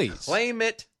 Please Claim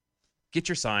it. Get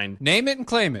your sign. name it and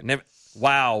claim it.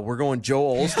 Wow, we're going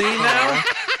Joel Osteen now?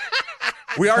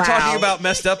 We are talking about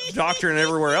messed up doctrine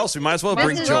everywhere else. We might as well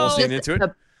bring This is Joel just Osteen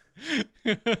into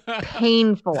it. a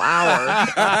painful hour.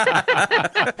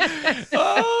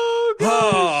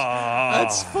 Oh,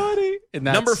 That's funny. And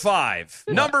that's Number 5.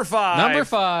 Number 5. Number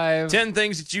 5. 10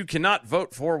 things that you cannot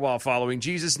vote for while following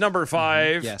Jesus. Number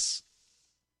 5. Yes.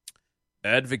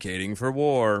 Advocating for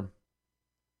war.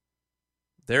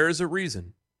 There is a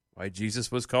reason why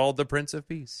Jesus was called the Prince of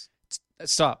Peace.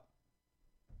 Stop.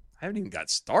 I haven't even got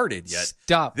started yet.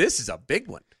 Stop. This is a big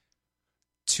one.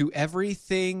 To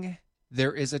everything,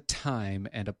 there is a time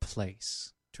and a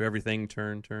place. To everything,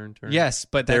 turn. Yes,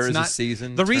 but There that's is a not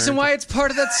season, The reason turn, why it's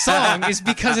part of that song is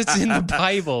because it's in the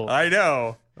Bible. I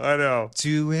know. I know.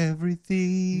 To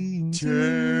everything,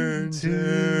 turn.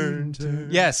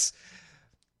 Yes.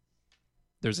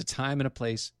 There's a time and a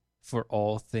place for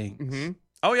all things. Mm-hmm.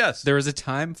 Oh, yes. There is a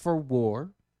time for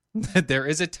war. There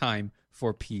is a time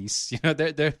for peace. You know,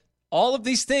 there all of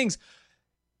these things.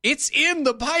 It's in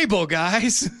the Bible,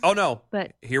 guys. Oh, no.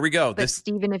 But here we go. But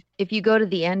Stephen, if you go to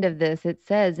the end of this, it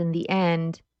says in the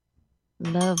end,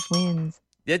 love wins.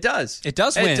 It does. It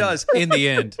does win. It does. In the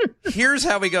end. Here's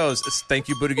how he goes. Thank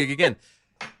you, Buttigieg, again.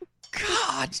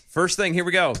 God. First thing, here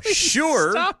we go.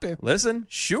 Sure. Stop him. Listen,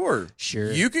 sure.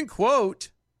 Sure. You can quote,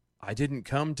 I didn't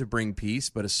come to bring peace,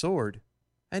 but a sword.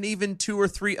 And even 2 or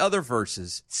 3 other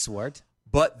verses. Sword.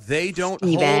 But they don't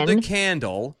hold a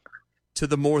candle to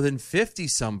the more than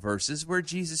 50-some verses where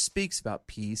Jesus speaks about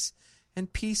peace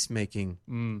and peacemaking.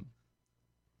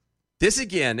 This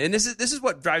again, and this is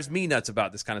what drives me nuts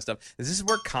about this kind of stuff. This is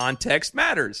where context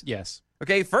matters. Yes.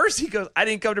 Okay, first he goes, I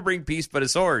didn't come to bring peace but a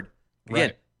sword. Again,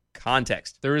 Right.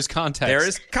 Context. There is context. There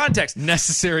is context.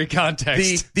 Necessary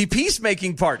context. The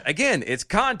peacemaking part, again, it's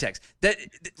context. That,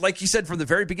 like you said from the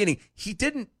very beginning, he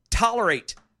didn't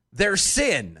tolerate their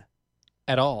sin.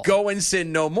 At all. Go and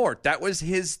sin no more. That was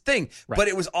his thing. Right. But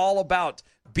it was all about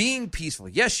being peaceful.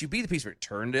 Yes, you be the peacemaker.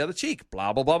 Turn the other cheek.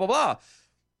 Blah, blah, blah, blah, blah.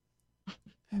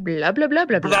 Blah, blah, blah,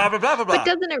 blah, blah. Blah, blah, blah, blah, blah. But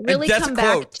doesn't it And really that's come a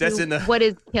back quote. That's in to the- what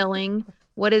is killing,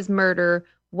 what is murder,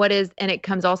 and it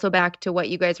comes also back to what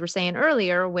you guys were saying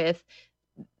earlier with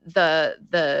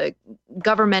the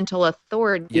governmental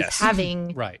authorities Yes.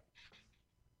 having Right.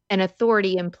 an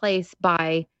authority in place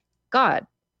by God.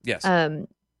 Yes.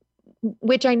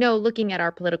 Which I know, looking at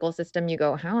our political system, you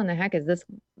go, how in the heck is this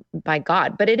by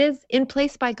God? But it is in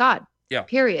place by God. Yeah.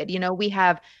 Period. You know, we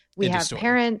have End of story.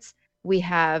 parents, we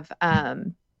have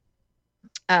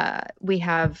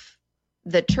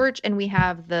the church, and we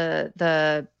have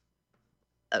the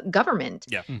government.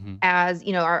 Yeah. Mhm. As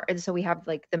you know, so we have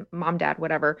like the mom, dad,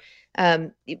 whatever.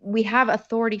 We have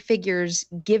authority figures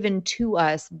given to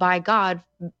us by God.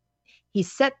 He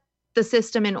set the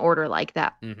system in order like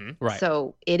that. Mm-hmm. Right.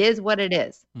 So it is what it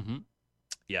is. Mm-hmm.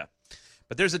 Yeah.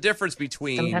 But there's a difference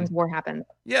between... Sometimes war happens.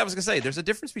 Yeah, I was going to say, there's a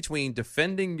difference between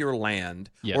defending your land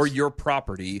Yes. or your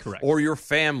property Correct. or your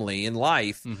family in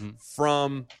life Mhm.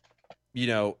 from,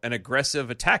 an aggressive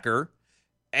attacker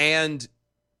and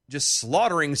just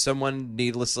slaughtering someone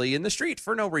needlessly in the street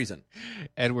for no reason.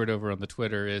 Edward over on the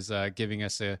Twitter is giving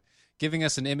us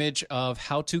an image of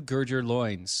how to gird your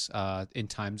loins in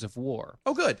times of war.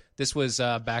 Oh, good. This was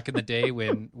back in the day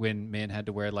when men had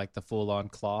to wear like the full-on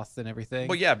cloth and everything.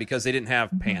 Well, yeah, because they didn't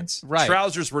have pants. Right.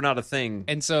 Trousers were not a thing.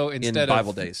 And so instead Bible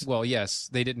of days. well, yes,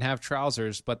 they didn't have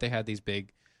trousers, but they had these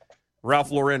big.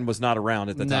 Ralph Lauren was not around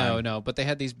at the time. No, but they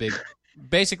had these big,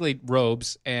 basically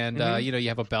robes, and Mhm. you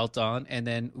have a belt on, and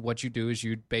then what you do is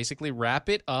you basically wrap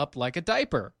it up like a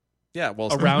diaper Yeah, well,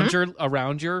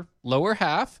 around your lower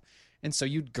half, and so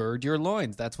you'd gird your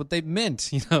loins. That's what they meant,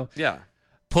 yeah,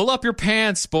 Pull up your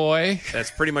pants, boy.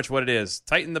 that's pretty much what it is.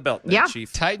 Tighten the belt, there, Yeah.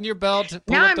 Chief. Tighten your belt. Pull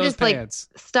Now up I'm those just pants.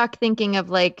 like stuck thinking of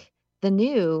like the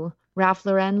new Ralph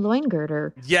Lauren loin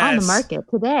girder on the Yes. market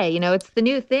today. It's the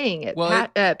new thing at Well,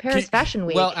 Paris Fashion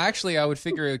Week. Well, actually, I would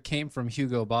figure it came from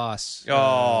Hugo Boss.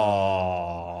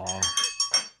 Oh.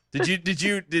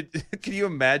 Can you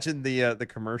imagine the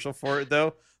commercial for it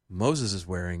though? Moses is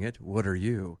wearing it. What are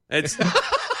you? It's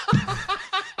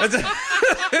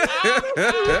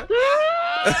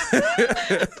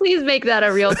Please make that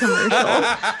a real commercial.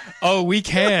 Oh, we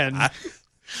can.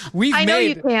 I know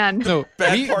you can. No,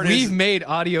 Bad part is- we've made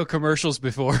audio commercials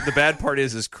before. the bad part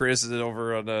is Chris is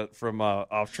over on from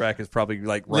Off Track is probably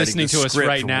like writing Listening the to us script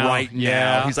right now. Right now,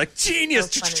 Yeah. he's like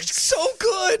genius, So funny. so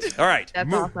good. All right,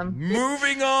 That's awesome.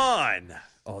 Moving on.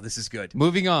 Oh, this is good.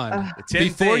 Moving on. The 10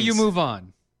 Before things. you move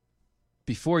on,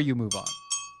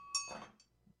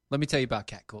 let me tell you about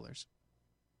cat coolers.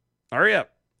 Hurry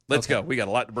up. Let's Okay. go. We got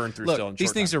a lot to burn through still. Look, In these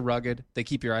short things time. are rugged. They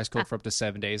keep your eyes cold for up to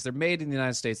 7 days. They're made in the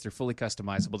United States. They're fully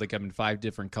customizable. They come in 5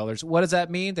 different colors. What does that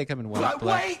mean? They come in white,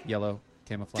 black, yellow,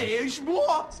 camouflage. There's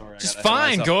more. Sorry, I Just got ahead of fine.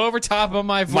 myself. Go over top of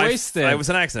my voice then. It was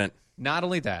an accident. Not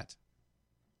only that.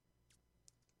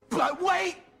 But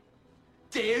wait,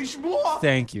 there's more.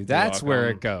 Thank you. That's where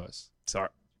welcome. it goes. Sorry.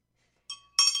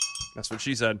 That's what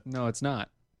she said. No, it's not.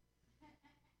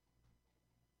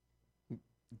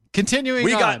 Continuing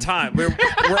We on. got time. We're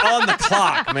on the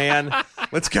clock, man.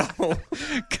 Let's go.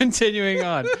 Continuing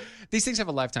on. These things have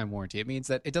a lifetime warranty. It means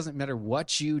that it doesn't matter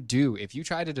what you do. If you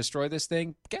try to destroy this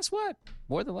thing, guess what?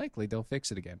 More than likely, they'll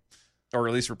fix it again. Or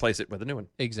at least replace it with a new one.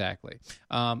 Exactly.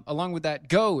 Along with that,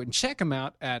 go and check them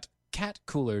out at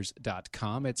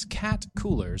catcoolers.com. It's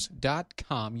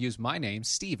catcoolers.com. Use my name,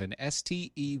 Steven,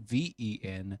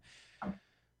 Steven.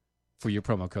 for your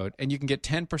promo code, and you can get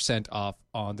 10% off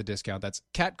on the discount. That's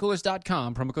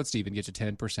catcoolers.com, promo code Steven, get you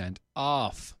 10%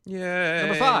 off. Yay.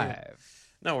 Number 5.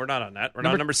 No, we're not on that. We're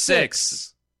on number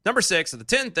 6. Number 6 of the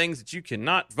 10 things that you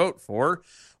cannot vote for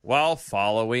while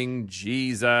following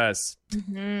Jesus.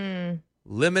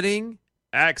 Limiting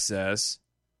access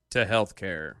to health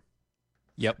care.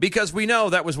 Yep. Because we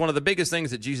know that was one of the biggest things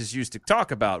that Jesus used to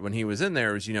talk about when he was in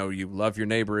there is, you love your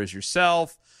neighbor as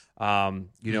yourself.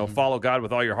 Follow God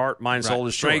with all your heart, mind, soul,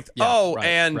 and strength. Sure.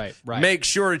 Yeah, and make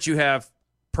sure that you have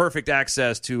perfect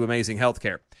access to amazing health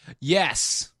care.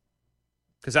 Yes.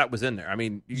 Because that was in there. I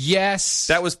mean, yes.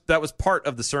 That was part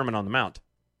of the Sermon on the Mount.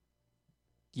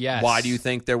 Yes. Why do you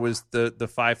think there was the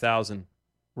 5,000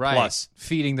 plus?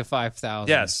 Feeding the 5,000.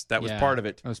 Yes, that was part of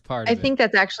it. That was part of it. I think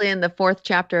that's actually in the 4th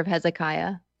chapter of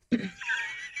Hezekiah.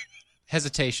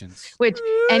 Hesitations. Which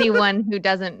anyone who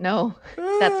doesn't know,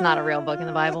 that's not a real book in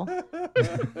the Bible.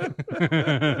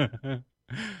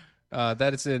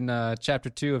 That is in chapter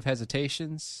 2 of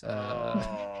Hesitations.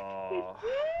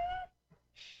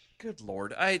 Good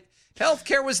Lord.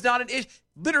 Healthcare was not an issue.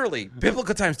 Literally,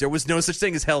 biblical times, there was no such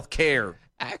thing as healthcare.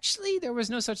 Actually, there was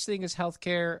no such thing as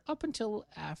healthcare up until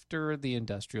after the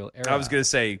industrial era. I was going to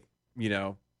say,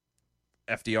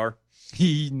 FDR.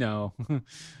 No,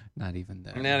 not even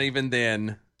then. Not even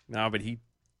then. No, but he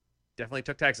definitely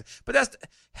took taxes. But that's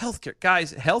healthcare.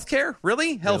 Guys, healthcare?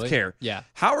 Really? Healthcare. Yeah.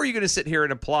 How are you going to sit here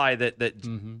and imply that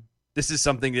this is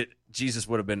something that Jesus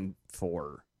would have been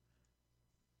for?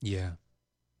 Yeah.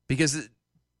 Because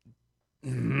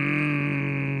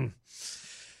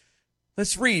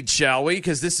let's read, shall we?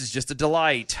 Because this is just a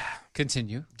delight.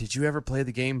 Continue. Did you ever play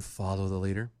the game Follow the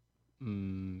Leader?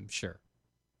 Sure.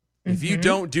 If you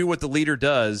don't do what the leader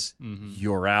does,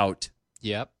 you're out.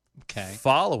 Yep. Okay.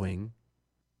 Following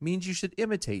means you should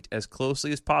imitate as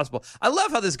closely as possible. I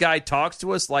love how this guy talks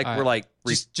to us like we're like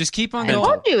just keep on I going.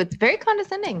 told you, it's very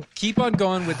condescending. Keep on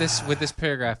going with this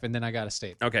paragraph, and then I got to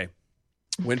state. Okay.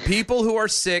 When people who are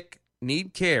sick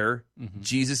need care,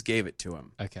 Jesus gave it to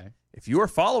them. Okay. If you are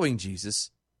following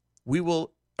Jesus,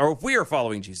 if we are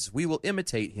following Jesus, we will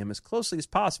imitate him as closely as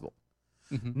possible.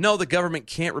 No, the government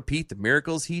can't repeat the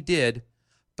miracles he did,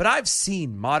 but I've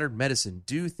seen modern medicine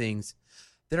do things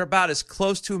that are about as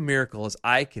close to a miracle as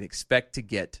I can expect to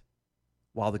get.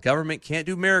 While the government can't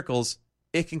do miracles,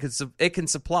 it can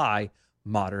supply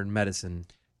modern medicine.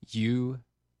 You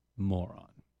moron.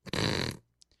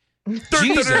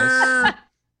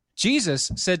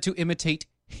 Jesus said to imitate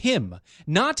him,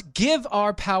 not give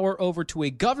our power over to a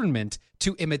government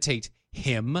to imitate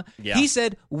him. Yeah. He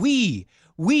said, we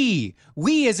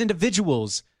as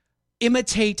individuals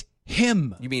imitate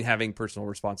him. You mean having personal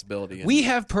responsibility? We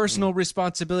have personal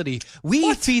responsibility.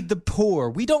 We feed the poor.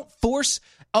 We don't force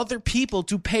other people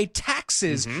to pay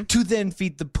taxes to then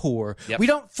feed the poor. Yep. We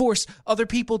don't force other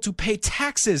people to pay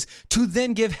taxes to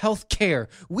then give health care.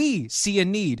 We see a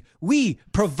need. We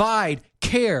provide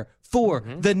care for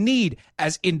the need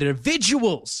as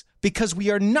individuals because we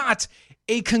are not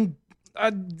a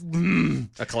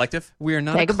collective? We are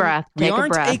not Take a breath. We Take a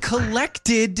aren't breath. a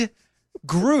collected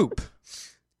group.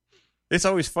 It's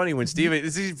always funny when Steven,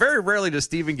 very rarely does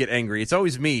Steven get angry. It's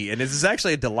always me, and this is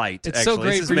actually a delight. It's so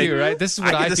great for you, right? This is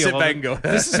what I get to feel. sit back and go.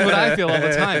 This is what I feel all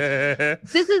the time.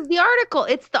 This is the article.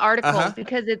 It's the article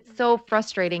because it's so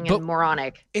frustrating and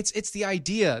moronic. It's the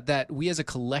idea that we as a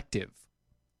collective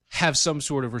have some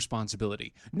sort of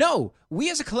responsibility. No, we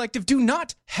as a collective do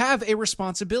not have a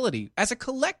responsibility. As a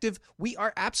collective, we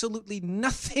are absolutely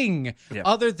nothing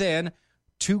other than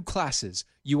two classes.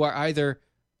 You are either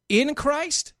in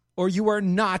Christ or you are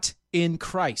not in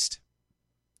Christ.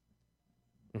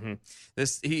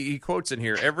 This he quotes in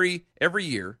here every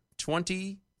year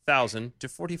 20,000 to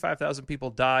 45,000 people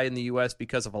die in the U.S.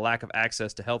 because of a lack of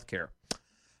access to health care.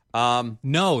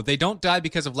 No, they don't die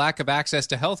because of lack of access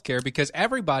to health care because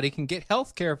everybody can get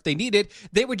health care if they need it.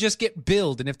 They would just get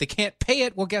billed. And if they can't pay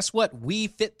it, well, guess what? We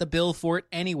fit the bill for it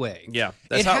anyway. Yeah,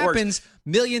 that's it how it happens.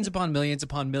 Millions upon millions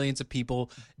upon millions of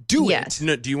people do it.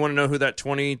 No, do you want to know who that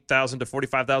 20,000 to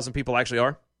 45,000 people actually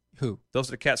are? Who? Those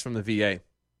are the cats from the VA.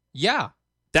 Yeah.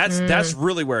 That's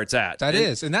really where it's at. That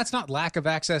is. And that's not lack of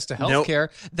access to health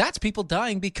care. That's people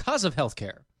dying because of health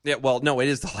care. Yeah, well, no, it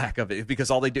is the lack of it because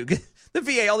all they do, the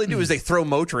VA, all they do is they throw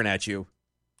Motrin at you.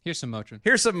 Here's some Motrin.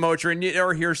 Here's some Motrin,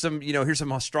 or here's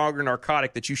some stronger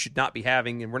narcotic that you should not be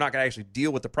having, and we're not going to actually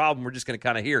deal with the problem. We're just going to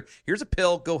kind of here's a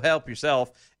pill, go help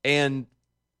yourself, and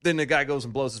then the guy goes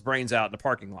and blows his brains out in the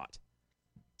parking lot.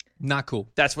 Not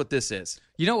cool. That's what this is.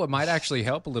 You know what might actually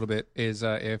help a little bit is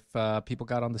if people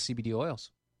got on the CBD oils.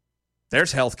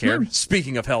 There's healthcare.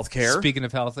 Speaking of healthcare. Speaking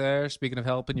of healthcare, speaking of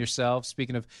helping yourself,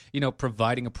 speaking of,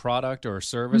 providing a product or a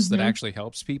service that actually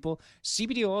helps people,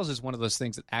 CBD oils is one of those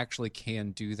things that actually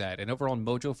can do that. And over on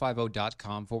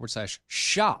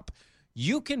mojo50.com/shop,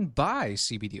 you can buy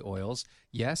CBD oils.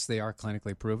 Yes, they are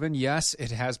clinically proven. Yes,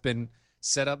 it has been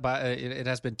set up by, it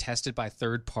has been tested by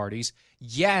third parties.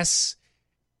 Yes,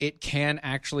 it can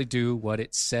actually do what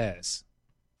it says.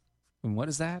 And what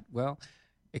is that? Well,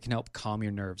 it can help calm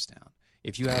your nerves down.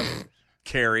 If you have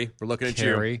Carrie, we're looking at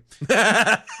Carrie. you.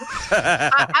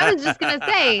 I was just gonna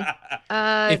say,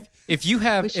 if you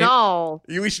have, we should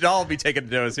all be taking a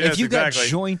dose. Yes, if you got exactly.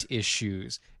 joint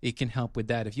issues, it can help with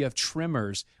that. If you have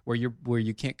tremors where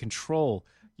you can't control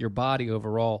your body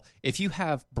overall, if you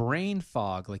have brain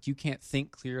fog, like you can't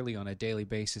think clearly on a daily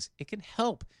basis, it can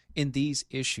help in these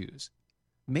issues.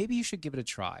 Maybe you should give it a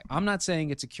try. I'm not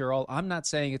saying it's a cure-all. I'm not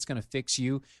saying it's going to fix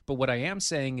you. But what I am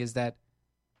saying is that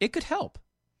it could help.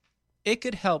 It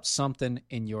could help something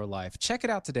in your life. Check it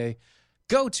out today.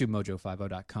 Go to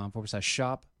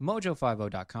mojo50.com/shop,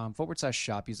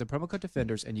 mojo50.com/shop. Use the promo code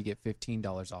Defenders, and you get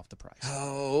 $15 off the price.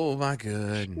 Oh, my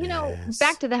goodness.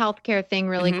 Back to the healthcare thing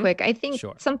really quick. I think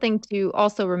something to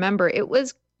also remember, it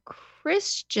was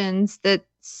Christians that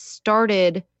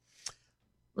started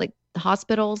like the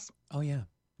hospitals. Oh, yeah.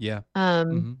 Yeah.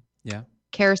 Yeah.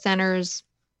 Care centers.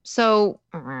 So,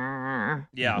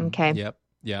 yeah. Okay.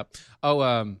 Yep.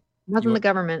 Oh, wasn't the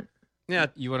government. Yeah.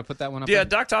 You want to put that one up? Yeah,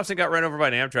 Doc Thompson got run over by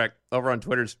an Amtrak over on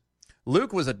Twitter's.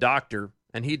 Luke was a doctor,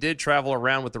 and he did travel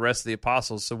around with the rest of the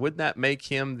apostles, so wouldn't that make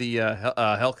him the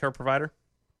healthcare provider?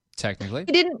 Technically.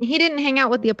 He didn't hang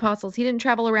out with the apostles. He didn't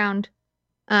travel around.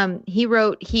 He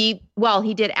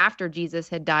did after Jesus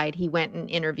had died. He went and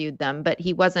interviewed them, but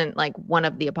he wasn't like one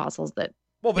of the apostles that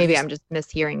maybe I'm just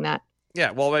mishearing that.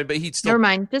 Yeah, well, but he'd still... Never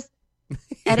mind. Just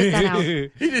edit that out.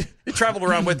 He traveled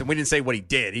around with them. We didn't say what he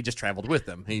did. He just traveled with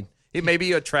them. He may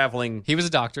be a traveling... He was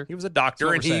a doctor. He was a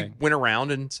doctor, and he went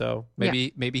around, and so...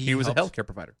 Maybe he was a healthcare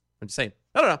provider. I'm just saying.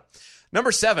 I don't know.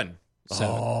 Number 7.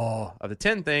 Oh, of the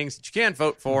 10 things that you can't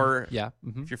vote for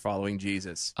if you're following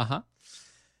Jesus.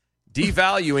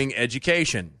 Devaluing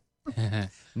education.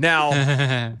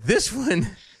 Now, this one...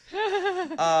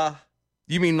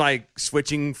 you mean like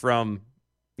switching from,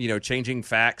 changing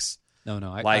facts? No.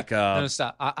 No,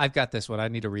 stop. I've got this one. I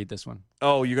need to read this one.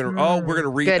 Oh, you're gonna. Oh, we're gonna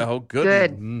read. Good. Oh,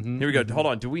 good. Good. Here we go. Hold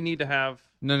on. Do we need to have?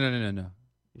 No. You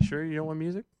sure you don't want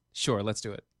music? Sure. Let's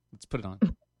do it. Let's put it on.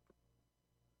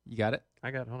 You got it? I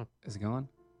got it. Hold on. Is it going?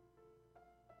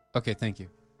 Okay. Thank you.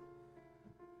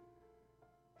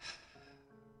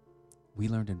 We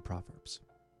learned in Proverbs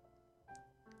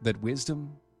that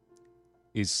wisdom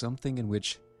is something in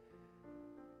which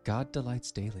God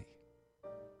delights daily.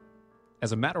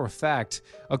 As a matter of fact,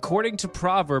 according to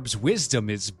Proverbs, wisdom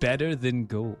is better than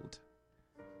gold.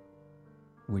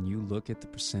 When you look at the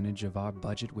percentage of our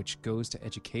budget which goes to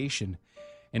education,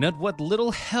 and at what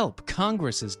little help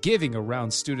Congress is giving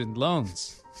around student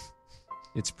loans,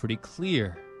 it's pretty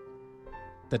clear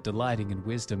that delighting in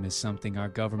wisdom is something our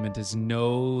government is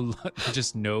no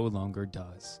longer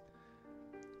does.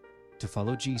 To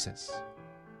follow Jesus,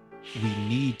 we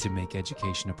need to make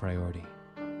education a priority.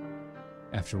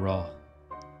 After all,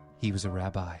 he was a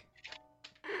rabbi,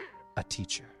 a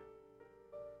teacher.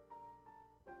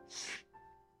 Does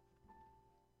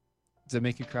that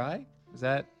make you cry? Is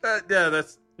that? Yeah,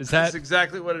 that's that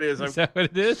exactly what it is. Is that what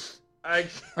it is?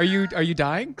 Are you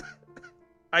dying?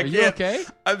 Are you okay?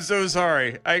 I'm so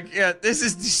sorry. I can't. This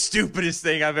is the stupidest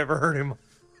thing I've ever heard him.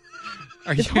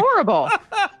 It's horrible.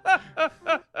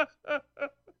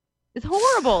 It's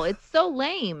horrible. It's so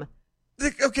lame.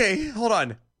 Okay, hold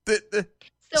on. The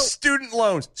student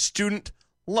loans.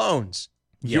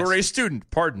 Yes. You're a student.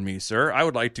 Pardon me, sir. I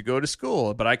would like to go to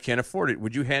school, but I can't afford it.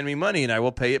 Would you hand me money and I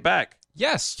will pay it back?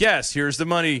 Yes. Yes, here's the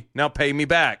money. Now pay me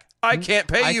back. I can't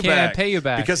pay you back. I can't pay you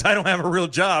back. Because I don't have a real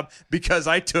job, because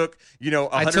I took,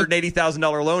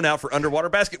 $180,000 loan out for underwater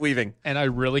basket weaving. And I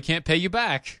really can't pay you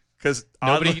back. Because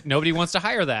nobody wants to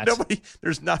hire that.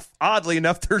 Oddly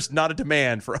enough, there's not a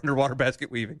demand for underwater basket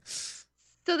weaving.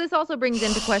 So this also brings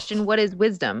into question, what is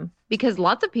wisdom? Because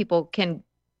lots of people can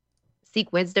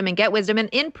seek wisdom and get wisdom. And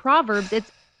in Proverbs,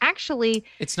 it's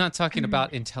not talking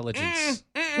about intelligence.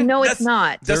 No, it's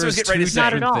not. That's what I was getting ready to say.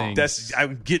 Not at all.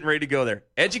 I'm getting ready to go there.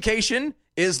 Education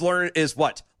is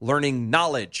what? Learning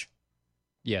knowledge.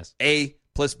 Yes. A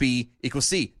plus B equals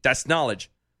C. That's knowledge.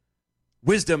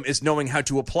 Wisdom is knowing how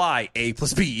to apply A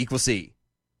plus B equals C.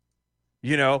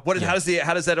 How does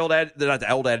that old adage, not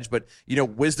the old adage, but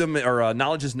wisdom or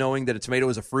knowledge is knowing that a tomato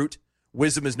is a fruit.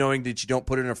 Wisdom is knowing that you don't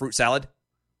put it in a fruit salad.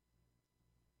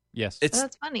 Yes.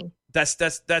 That's funny. That's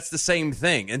the same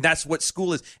thing. And that's what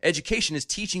school is. Education is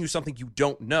teaching you something you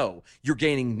don't know. You're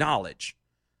gaining knowledge.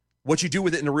 What you do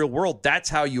with it in the real world, that's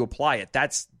how you apply it.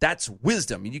 That's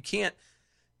wisdom. You can't.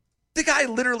 The guy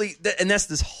literally, and that's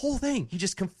this whole thing. He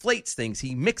just conflates things.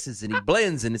 He mixes and he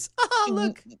blends, and it's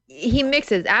look. He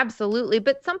mixes, absolutely.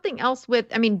 But something else with,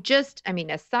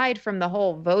 aside from the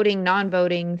whole voting,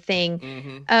 non-voting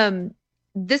thing,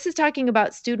 this is talking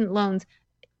about student loans.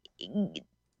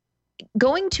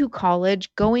 Going to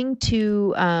college, going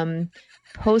to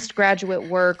postgraduate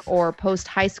work or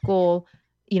post-high school,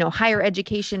 higher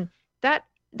education, that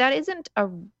isn't a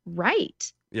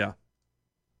right. Yeah.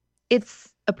 It's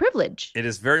a privilege. It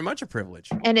is very much a privilege.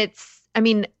 And it's,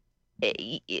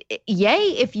 yay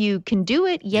if you can do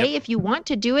it. Yay if you want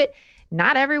to do it.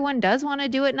 Not everyone does want to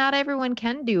do it. Not everyone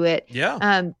can do it.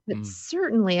 Yeah. But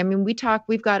certainly,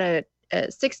 we've got a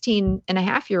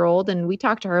 16-and-a-half-year-old, and we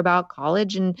talk to her about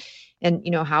college and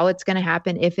how it's going to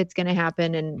happen, if it's going to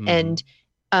happen, and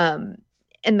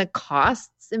the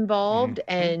costs involved.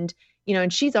 And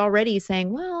and she's already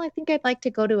saying, well, I think I'd like to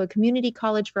go to a community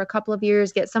college for a couple of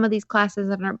years, get some of these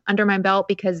classes under my belt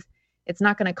because it's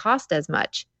not going to cost as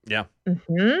much. Yeah.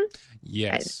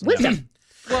 Yes. Wisdom.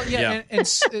 Well, yeah. And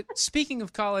speaking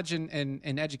of college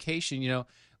and education,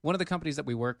 one of the companies that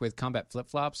we work with, Combat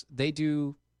Flip-Flops, they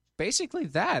do basically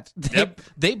that.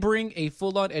 They bring a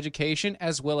full-on education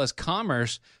as well as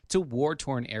commerce to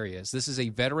war-torn areas. This is a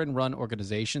veteran-run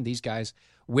organization. These guys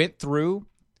went through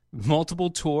multiple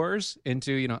tours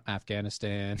into,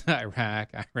 Afghanistan, Iraq,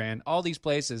 Iran, all these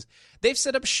places. They've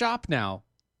set up shop now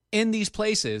in these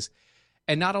places.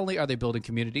 And not only are they building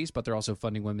communities, but they're also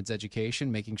funding women's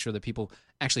education, making sure that people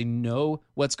actually know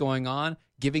what's going on,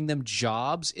 giving them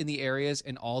jobs in the areas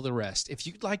and all the rest. If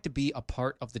you'd like to be a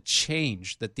part of the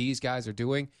change that these guys are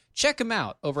doing, check them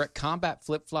out over at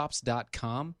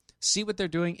combatflipflops.com. See what they're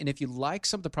doing. And if you like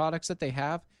some of the products that they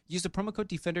have, use the promo code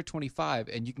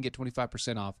Defender25 and you can get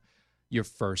 25% off your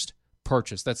first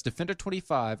purchase. That's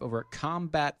Defender25 over at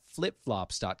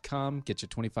combatflipflops.com. Get you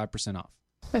 25% off.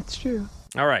 That's true.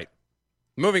 All right.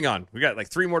 Moving on. We got like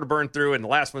 3 more to burn through, and the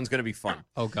last one's going to be fun.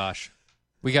 Oh, gosh.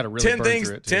 We got to really burn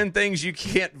through it, too. 10 things you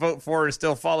can't vote for and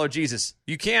still follow Jesus.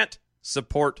 You can't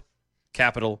support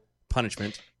capital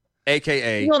punishment,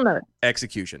 a.k.a.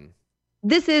 execution.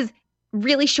 This is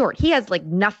really short. He has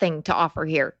nothing to offer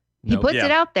here. He puts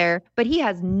it out there, but he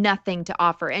has nothing to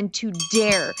offer. And to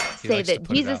dare say that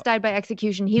Jesus died by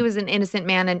execution, he was an innocent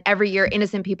man, and every year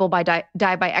innocent people die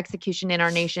by execution in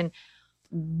our nation.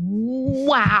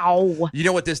 Wow. You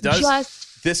know what this does?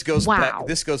 This goes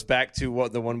back to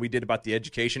the one we did about the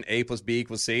education, A plus B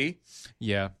equals C.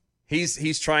 Yeah.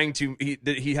 He's trying to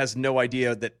he has no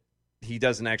idea that he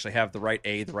doesn't actually have the right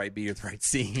A, the right B, or the right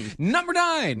C. Number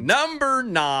 9.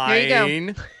 There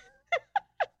you go.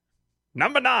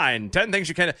 Number 9, 10 things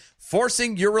you can't.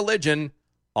 Forcing your religion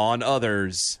on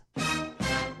others.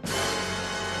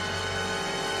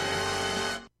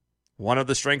 One of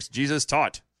the strengths Jesus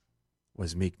taught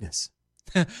was meekness.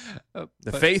 The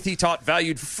faith he taught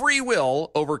valued free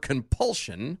will over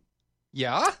compulsion.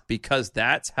 Yeah? Because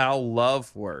that's how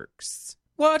love works.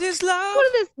 What is love? What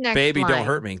is this next Baby, line? don't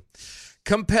hurt me.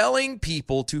 Compelling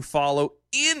people to follow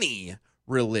any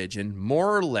religion,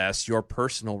 more or less your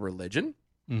personal religion,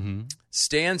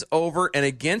 stands over and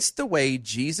against the way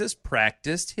Jesus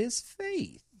practiced his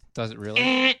faith. Does it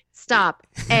really? Stop.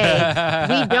 A,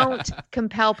 we don't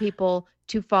compel people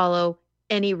to follow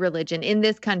any religion. In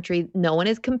this country, no one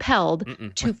is compelled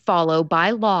to follow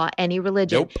by law any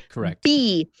religion. Nope. Correct.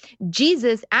 B,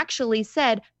 Jesus actually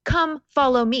said, come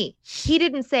follow me. He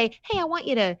didn't say, hey, I want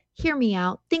you to hear me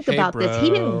out. Think about this. He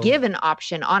didn't give an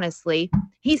option, honestly.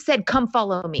 He said, come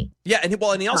follow me. Yeah, and he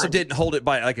also didn't hold it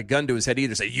by like a gun to his head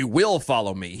either. Say, you will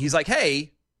follow me. He's like,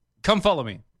 hey, come follow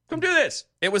me. Come do this.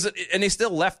 It was, and he still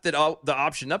left it the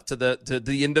option up to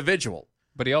the individual.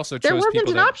 But he also chose there wasn't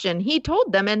people an option. He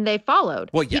told them and they followed.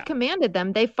 Well, yeah. He commanded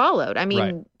them. They followed. I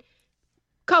mean,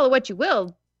 call it what you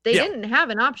will. They didn't have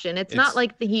an option. It's not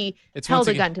like he held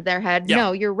a gun to their head. Yeah.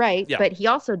 No, you're right. Yeah. But he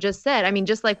also just said,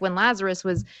 just like when Lazarus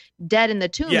was dead in the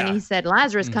tomb and he said,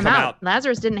 Lazarus, come out.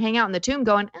 Lazarus didn't hang out in the tomb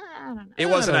going, I don't know. It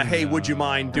wasn't a, hey, would you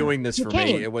mind doing this for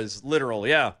me? It was literal,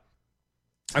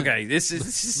 Okay, this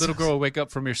is... Little girl, wake up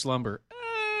from your slumber.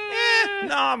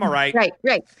 No, I'm all right. Right.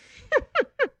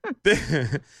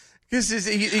 Because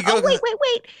he goes... wait.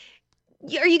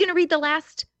 Are you going to read the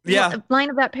last line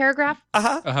of that paragraph?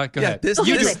 Go ahead.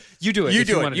 You do it. You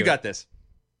do it. You got this.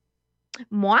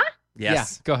 Moi?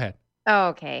 Yes. Yeah, go ahead. Oh,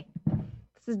 okay.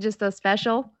 This is just so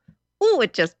special. Ooh,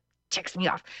 it just ticks me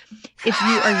off. If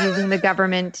you are using the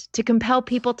government to compel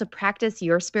people to practice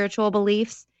your spiritual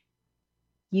beliefs,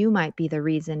 You might be the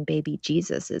reason baby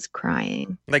Jesus is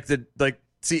crying.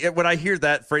 See, when I hear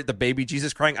that phrase, the baby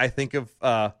Jesus crying, I think of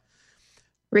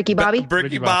Ricky Bobby.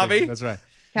 Ricky Bobby. That's right.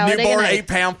 Newborn 8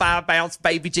 pound 5 ounce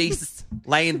baby Jesus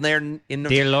laying there in the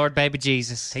Dear Lord, baby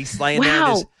Jesus. He's laying there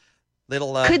in his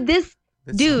little. Could this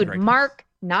dude, right. Mark,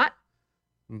 not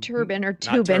Turbin or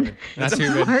Tubin? Not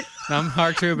Tubin.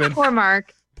 Mark Tubin. Poor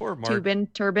Mark. Poor Mark.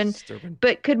 Turbin.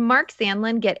 But could Mark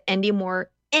Sandlin get any more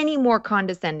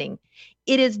condescending?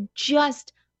 It is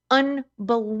just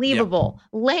unbelievable.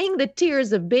 Laying the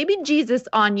tears of baby Jesus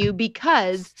on you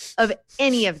because of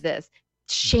any of this.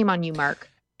 Shame on you, Mark.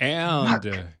 And Mark.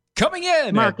 Coming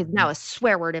in. Mark is now a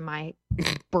swear word in my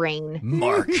brain.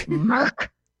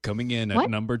 Mark. Coming in at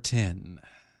number 10.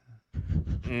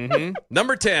 Mm-hmm.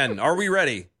 Number 10. Are we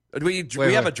ready? We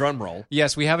have a drum roll.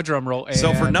 Yes, we have a drum roll.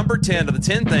 So for number 10 of the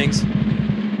 10 things,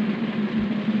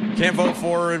 can't vote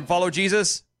for and follow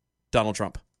Jesus, Donald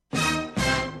Trump.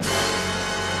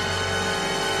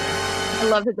 I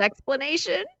love his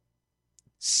explanation.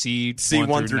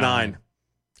 C1 through 9.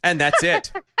 And that's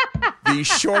it. The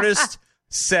shortest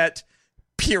set,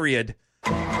 period.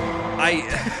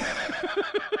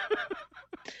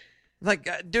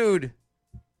 Dude,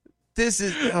 this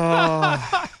is...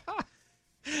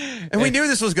 And we knew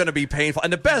this was going to be painful.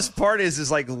 And the best part is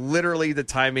like literally the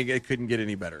timing, it couldn't get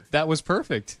any better. That was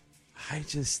perfect.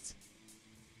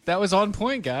 That was on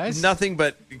point, guys. Nothing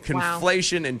but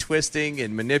conflation and twisting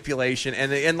and manipulation.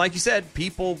 And like you said,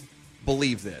 people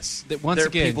believe this. There are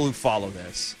people who follow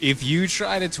this. If you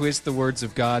try to twist the words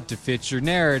of God to fit your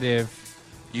narrative,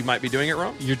 you might be doing it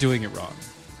wrong. You're doing it wrrong.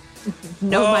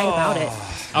 No mind about it.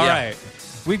 All right.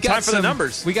 We've got time for the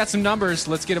numbers. We got some numbers.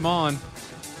 Let's get them on.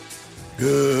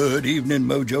 Good evening,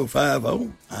 Mojo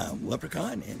 50. I'm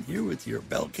Leprechaun, and here with your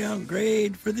bell count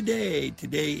grade for the day.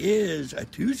 Today is a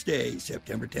Tuesday,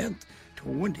 September 10th,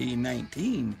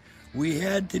 2019. We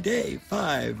had today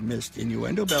 5 missed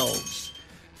innuendo bells,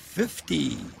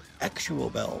 50 actual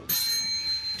bells,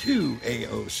 2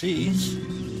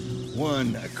 AOCs,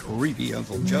 1 creepy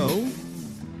Uncle Joe,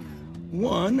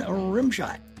 1 rim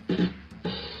shot.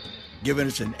 Giving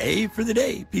us an A for the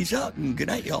day. Peace out and good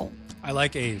night, y'all. I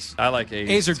like A's. I like A's.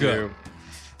 A's are too.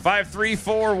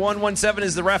 534-117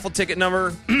 is the raffle ticket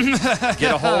number.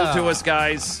 Get a hold to us,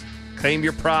 guys. Claim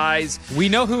your prize. We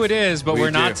know who it is, but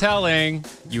we're not telling.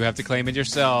 You have to claim it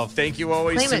yourself. Thank you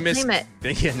always claim to it, Miss. Claim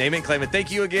it. Yeah, name it and claim it.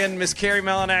 Thank you again, Miss Carrie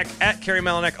Melanek, at Carrie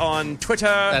Melanek on Twitter.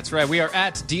 That's right. We are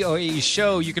at DOAE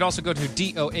Show. You can also go to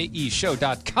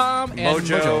DOAEshow.com and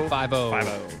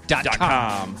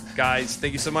Mojo50.com. Guys,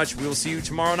 thank you so much. We will see you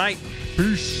tomorrow night.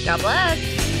 Peace. God bless.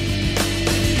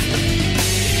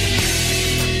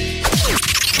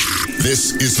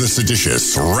 This is the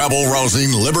seditious,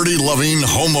 rabble-rousing, liberty-loving,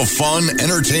 home of fun,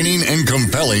 entertaining, and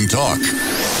compelling talk.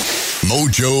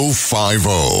 Mojo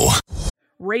 50.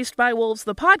 Raised by Wolves,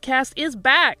 the podcast, is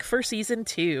back for Season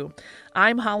 2.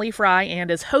 I'm Holly Fry,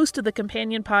 and as host of the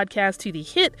companion podcast to the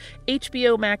hit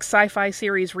HBO Max sci-fi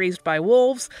series Raised by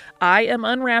Wolves, I am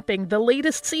unwrapping the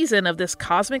latest season of this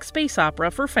cosmic space opera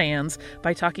for fans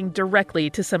by talking directly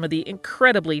to some of the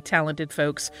incredibly talented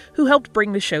folks who helped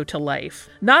bring the show to life.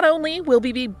 Not only will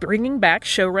we be bringing back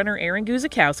showrunner Aaron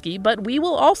Guzikowski, but we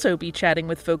will also be chatting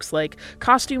with folks like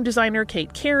costume designer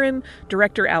Kate Karen,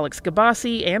 director Alex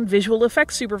Gabassi, and visual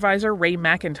effects supervisor Ray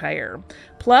McIntyre.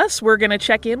 Plus, we're going to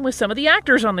check in with some of the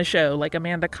actors on the show, like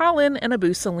Amanda Collin and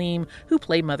Abu Salim, who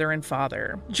play mother and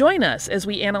father. Join us as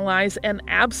we analyze an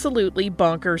absolutely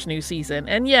bonkers new season.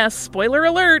 And yes, spoiler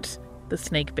alert, the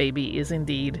snake baby is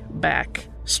indeed back.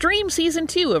 Stream Season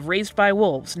 2 of Raised by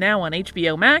Wolves now on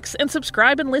HBO Max, and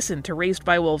subscribe and listen to Raised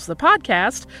by Wolves, the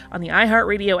podcast, on the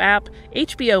iHeartRadio app,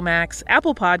 HBO Max,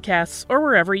 Apple Podcasts, or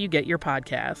wherever you get your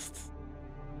podcasts.